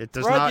 Yeah, it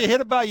does right? not. You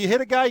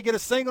hit a guy, you get a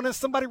single, and then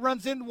somebody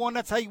runs into one.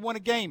 That's how you win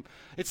a game.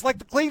 It's like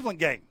the Cleveland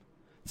game.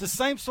 It's the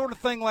same sort of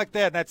thing like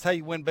that, and that's how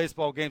you win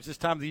baseball games this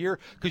time of the year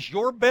because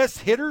your best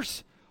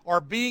hitters are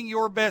being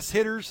your best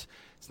hitters.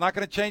 It's not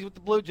going to change with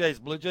the Blue Jays.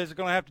 The Blue Jays are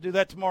going to have to do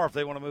that tomorrow if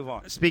they want to move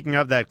on. Speaking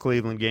of that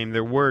Cleveland game,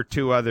 there were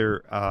 2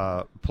 other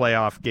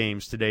playoff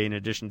games today in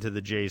addition to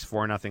the Jays'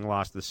 4-0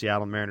 loss to the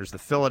Seattle Mariners. The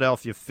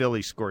Philadelphia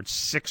Phillies scored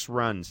 6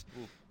 runs.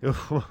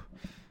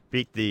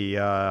 Beat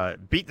the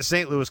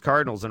St. Louis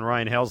Cardinals and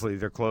Ryan Helsley,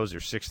 their closer,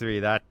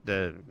 6-3.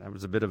 That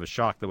was a bit of a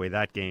shock the way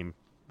that game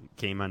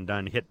came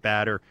undone. Hit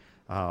batter.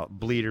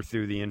 bleeder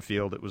through the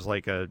infield. It was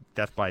like a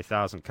death by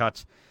 1,000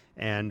 cuts.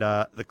 And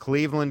the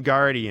Cleveland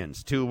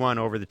Guardians, 2-1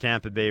 over the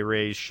Tampa Bay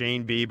Rays.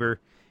 Shane Bieber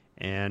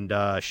and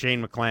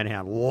Shane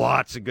McClanahan.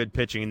 Lots of good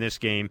pitching in this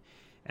game.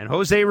 And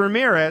Jose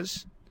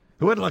Ramirez,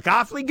 who would look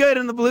awfully good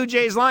in the Blue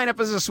Jays lineup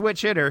as a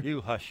switch hitter.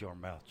 You hush your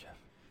mouth, Jeff.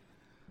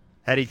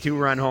 Had a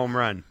 2-run home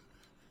run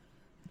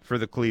for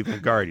the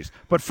Cleveland Guardians.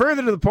 But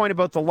further to the point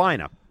about the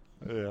lineup,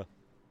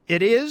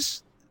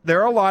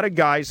 there are a lot of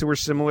guys who are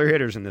similar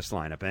hitters in this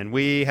lineup. And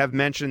we have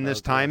mentioned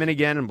this time and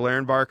again, and Blair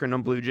and Barker and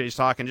on Blue Jays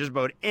Talk, and just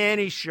about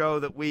any show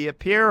that we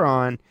appear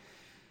on.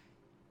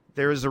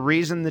 There is a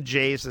reason the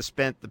Jays have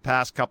spent the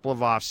past couple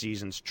of off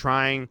seasons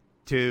trying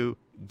to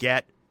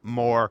get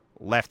more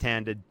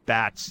left-handed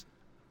bats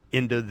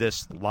into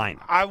this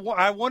lineup.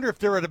 I wonder if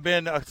there would have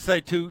been,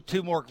 say, two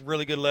more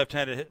really good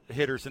left-handed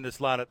hitters in this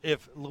lineup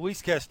if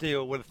Luis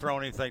Castillo would have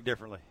thrown anything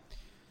differently.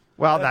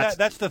 Well,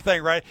 that's the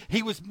thing, right?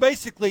 He was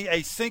basically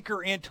a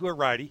sinker into a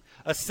righty,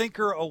 a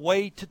sinker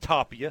away to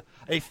Tapia,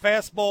 a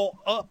fastball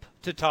up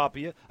to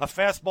Tapia, a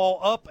fastball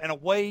up and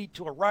away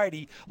to a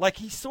righty. Like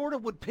he sort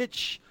of would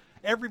pitch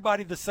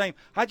everybody the same.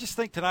 I just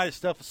think tonight his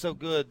stuff was so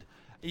good,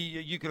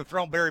 you could have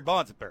thrown Barry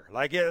Bonds up there.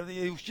 Like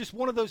it was just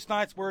one of those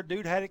nights where a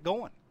dude had it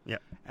going. Yeah.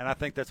 And I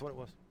think that's what it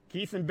was.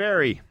 Keith and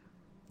Barry,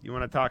 you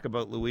want to talk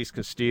about Luis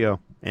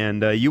Castillo.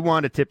 And you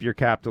want to tip your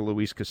cap to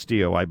Luis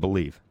Castillo, I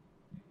believe.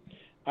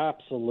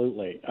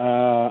 Absolutely.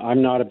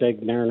 I'm not a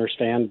big Mariners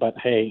fan, but,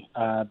 hey,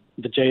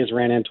 the Jays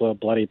ran into a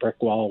bloody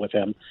brick wall with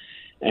him.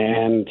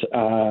 And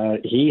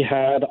he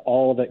had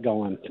all of it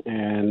going.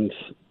 And,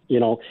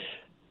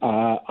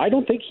 I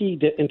don't think he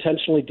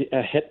intentionally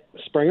hit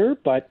Springer,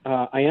 but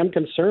I am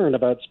concerned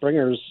about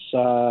Springer's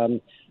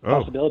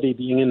possibility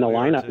being in the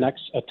lineup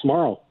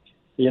tomorrow.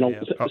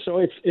 So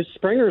if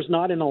Springer's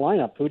not in the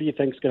lineup, who do you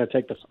think is going to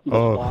take the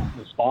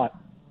spot?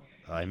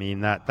 I mean,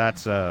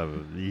 that's a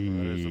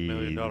 $1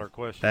 million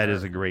question. That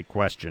is a great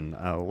question.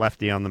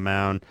 Lefty on the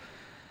mound.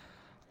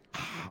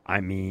 I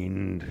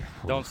mean,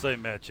 don't say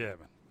Matt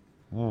Chapman.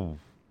 Well,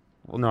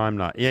 no, I'm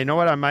not. Yeah, you know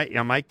what? I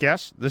might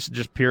guess. This is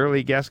just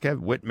purely guess, Kev.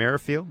 Whit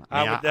Merrifield.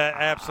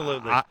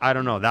 Absolutely. I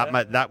don't know.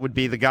 That would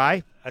be the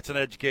guy. That's an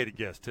educated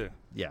guess too.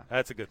 Yeah,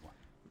 that's a good one.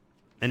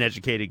 An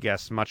educated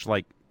guess, much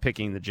like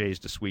picking the Jays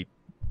to sweep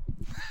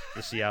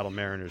the Seattle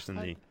Mariners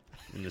in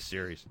the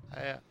series.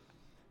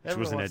 Which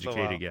was an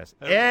educated guess.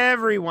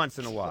 Every once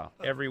in a while.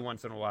 Every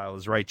once in a while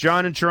is right.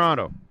 John in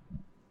Toronto.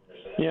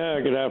 Yeah,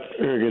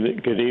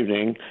 good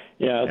evening.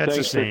 Yeah, that's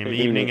the same.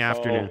 Evening,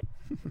 afternoon.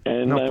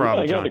 And no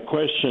problem, I got a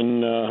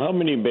question. How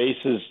many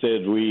bases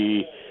did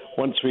we,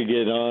 once we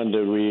get on,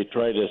 did we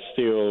try to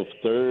steal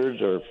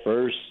third or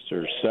first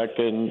or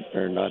second,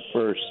 or not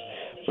first,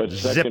 but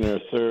second or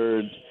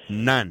third?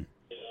 None.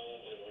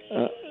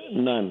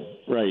 None,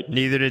 right.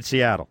 Neither did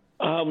Seattle.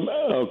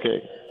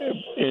 Okay.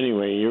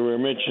 Anyway, you were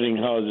mentioning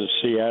how the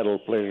Seattle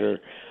player,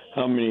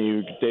 how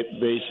many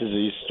bases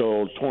he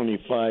stole,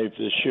 25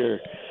 this year.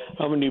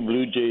 How many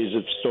Blue Jays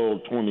have stole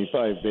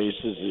 25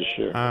 bases this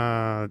year?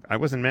 I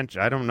wasn't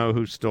mentioned. I don't know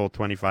who stole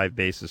 25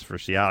 bases for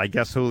Seattle. I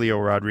guess Julio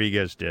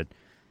Rodriguez did.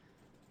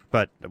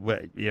 But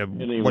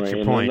anyway, what's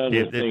your point?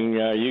 Another thing,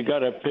 you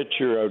got a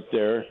pitcher out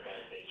there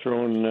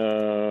throwing,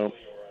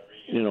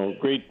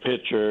 great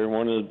pitcher,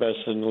 one of the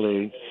best in the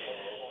league.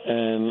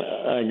 And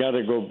I got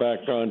to go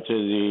back onto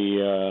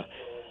the,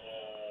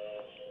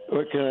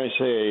 what can I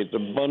say,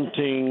 the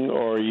bunting,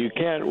 or you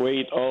can't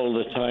wait all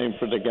the time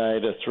for the guy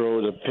to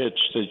throw the pitch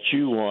that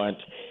you want.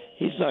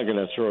 He's not going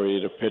to throw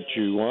you the pitch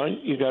you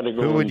want. You got to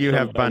go. Who would you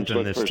have bunt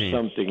on this team?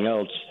 Something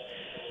else.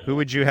 Who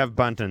would you have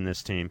bunt on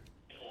this team?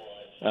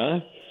 Huh?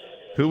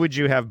 Who would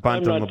you have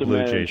bunt on the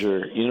Blue Jays?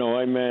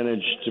 I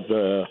managed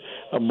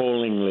a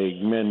bowling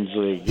league, men's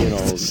league.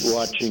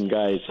 Watching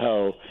guys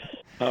how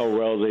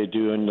well they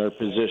do in their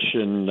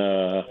position,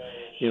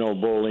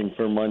 bowling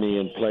for money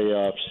in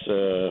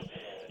playoffs,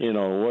 it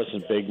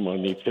wasn't big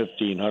money,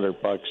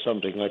 $1,500,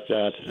 something like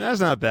that. That's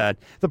not bad.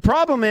 The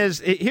problem is,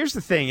 here's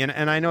the thing,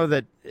 and I know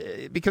that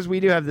because we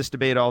do have this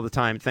debate all the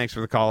time, thanks for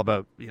the call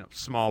about,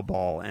 small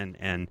ball,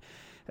 and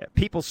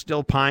people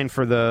still pine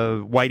for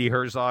the Whitey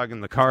Herzog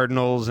and the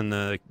Cardinals and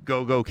the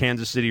go-go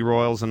Kansas City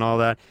Royals and all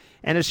that.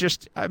 And it's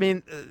just,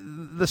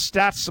 the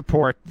stats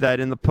support that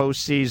in the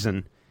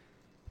postseason,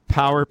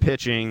 power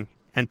pitching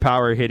and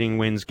power hitting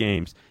wins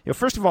games.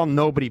 First of all,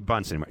 nobody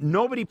bunts anymore.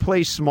 Nobody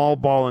plays small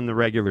ball in the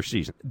regular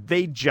season.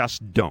 They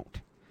just don't.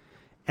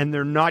 And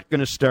they're not going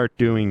to start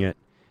doing it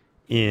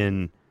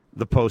in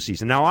the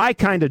postseason. Now, I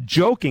kind of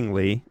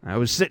jokingly, I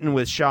was sitting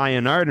with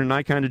Cheyenne Arden, and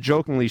I kind of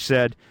jokingly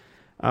said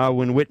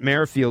when Whit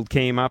Merrifield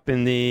came up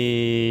in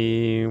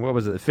the,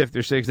 the fifth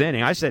or sixth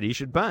inning, I said he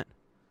should bunt.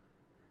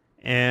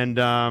 And,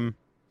 the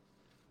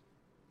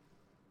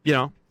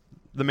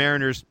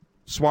Mariners,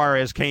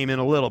 Suarez came in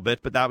a little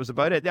bit, but that was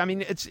about it. I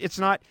mean, it's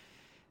not.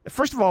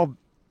 First of all,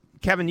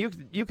 Kevin, you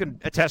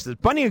can attest to this.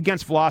 Bunting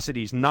against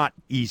velocity is not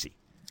easy.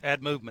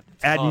 Add movement.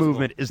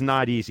 Movement is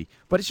not easy.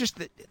 But it's just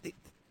that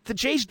the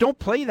Jays don't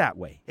play that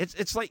way.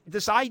 It's like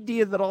this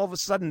idea that all of a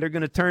sudden they're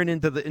going to turn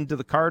into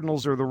the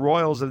Cardinals or the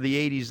Royals of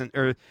the 80s and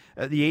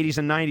the 80s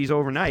and 90s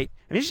overnight.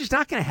 I mean, it's just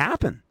not going to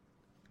happen.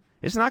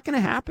 It's not going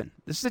to happen.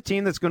 This is a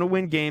team that's going to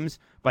win games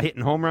by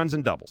hitting home runs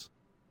and doubles.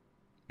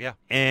 Yeah.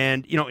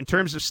 And, in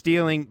terms of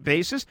stealing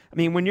bases, I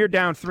mean, when you're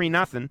down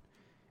 3-0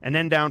 and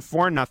then down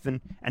 4-0,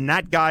 and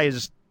that guy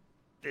is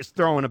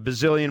throwing a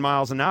bazillion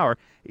miles an hour,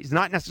 he's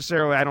not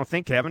necessarily, I don't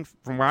think, Kevin,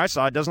 from where I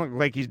saw, it doesn't look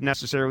like he's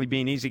necessarily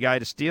being an easy guy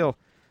to steal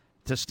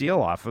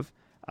off of.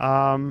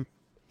 The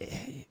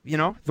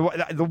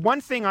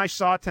one thing I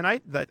saw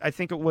tonight, that I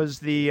think it was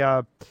the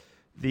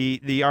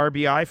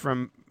RBI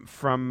from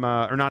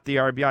or not the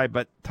RBI,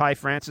 but Ty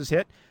Francis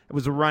hit. It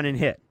was a run and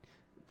hit.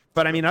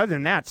 But, I mean, other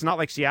than that, it's not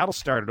like Seattle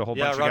started a whole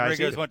bunch of guys. Yeah,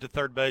 Rodriguez either. went to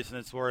third base, and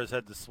then Suarez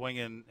had the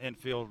swinging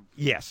infield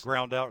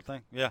ground out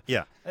thing. Yeah.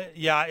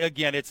 Yeah.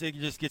 Again, it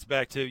just gets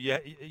back to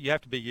you have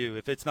to be you.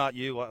 If it's not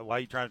you, why are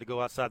you trying to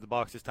go outside the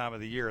box this time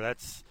of the year?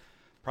 That's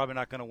probably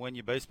not going to win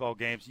you baseball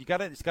games.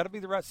 It's got to be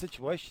the right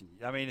situation.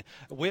 I mean,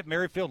 Whit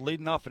Merrifield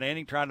leading off an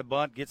inning, trying to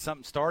bunt, get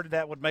something started,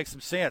 that would make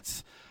some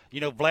sense.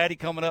 Vladdy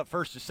coming up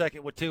first or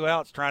second with 2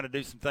 outs, trying to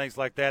do some things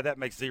like that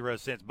makes zero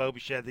sense.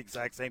 Bobichette, the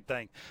exact same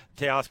thing.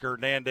 Teoscar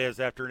Hernandez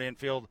after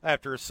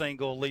a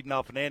single, leading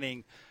off an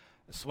inning,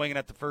 swinging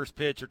at the first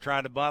pitch or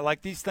trying to bunt.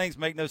 Like, these things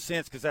make no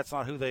sense because that's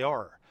not who they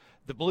are.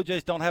 The Blue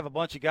Jays don't have a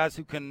bunch of guys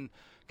who can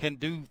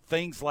do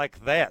things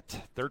like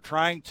that. They're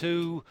trying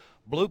to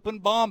bloop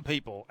and bomb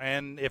people,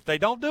 and if they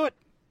don't do it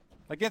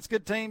against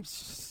good teams,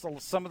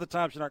 some of the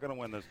times you're not going to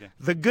win those games.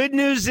 The good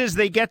news is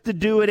they get to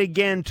do it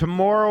again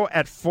tomorrow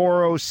at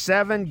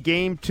 4:07,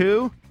 Game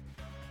 2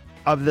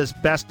 of this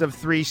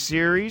best-of-3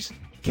 series.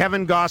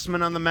 Kevin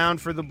Gausman on the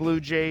mound for the Blue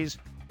Jays,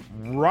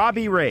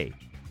 Robbie Ray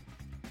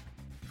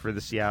for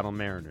the Seattle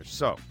Mariners.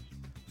 So,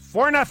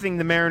 4-0,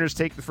 the Mariners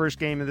take the first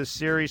game of this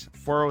series.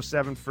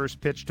 4:07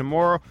 first pitch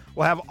tomorrow.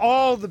 We'll have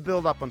all the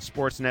build-up on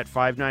Sportsnet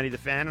 590 The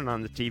Fan and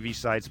on the TV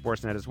side,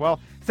 Sportsnet as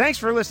well. Thanks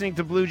for listening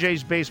to Blue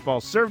Jays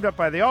Baseball, served up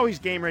by the always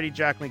game-ready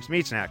Jack Link's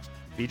Meat Snacks.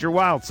 Feed your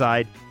wild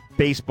side,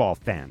 baseball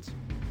fans.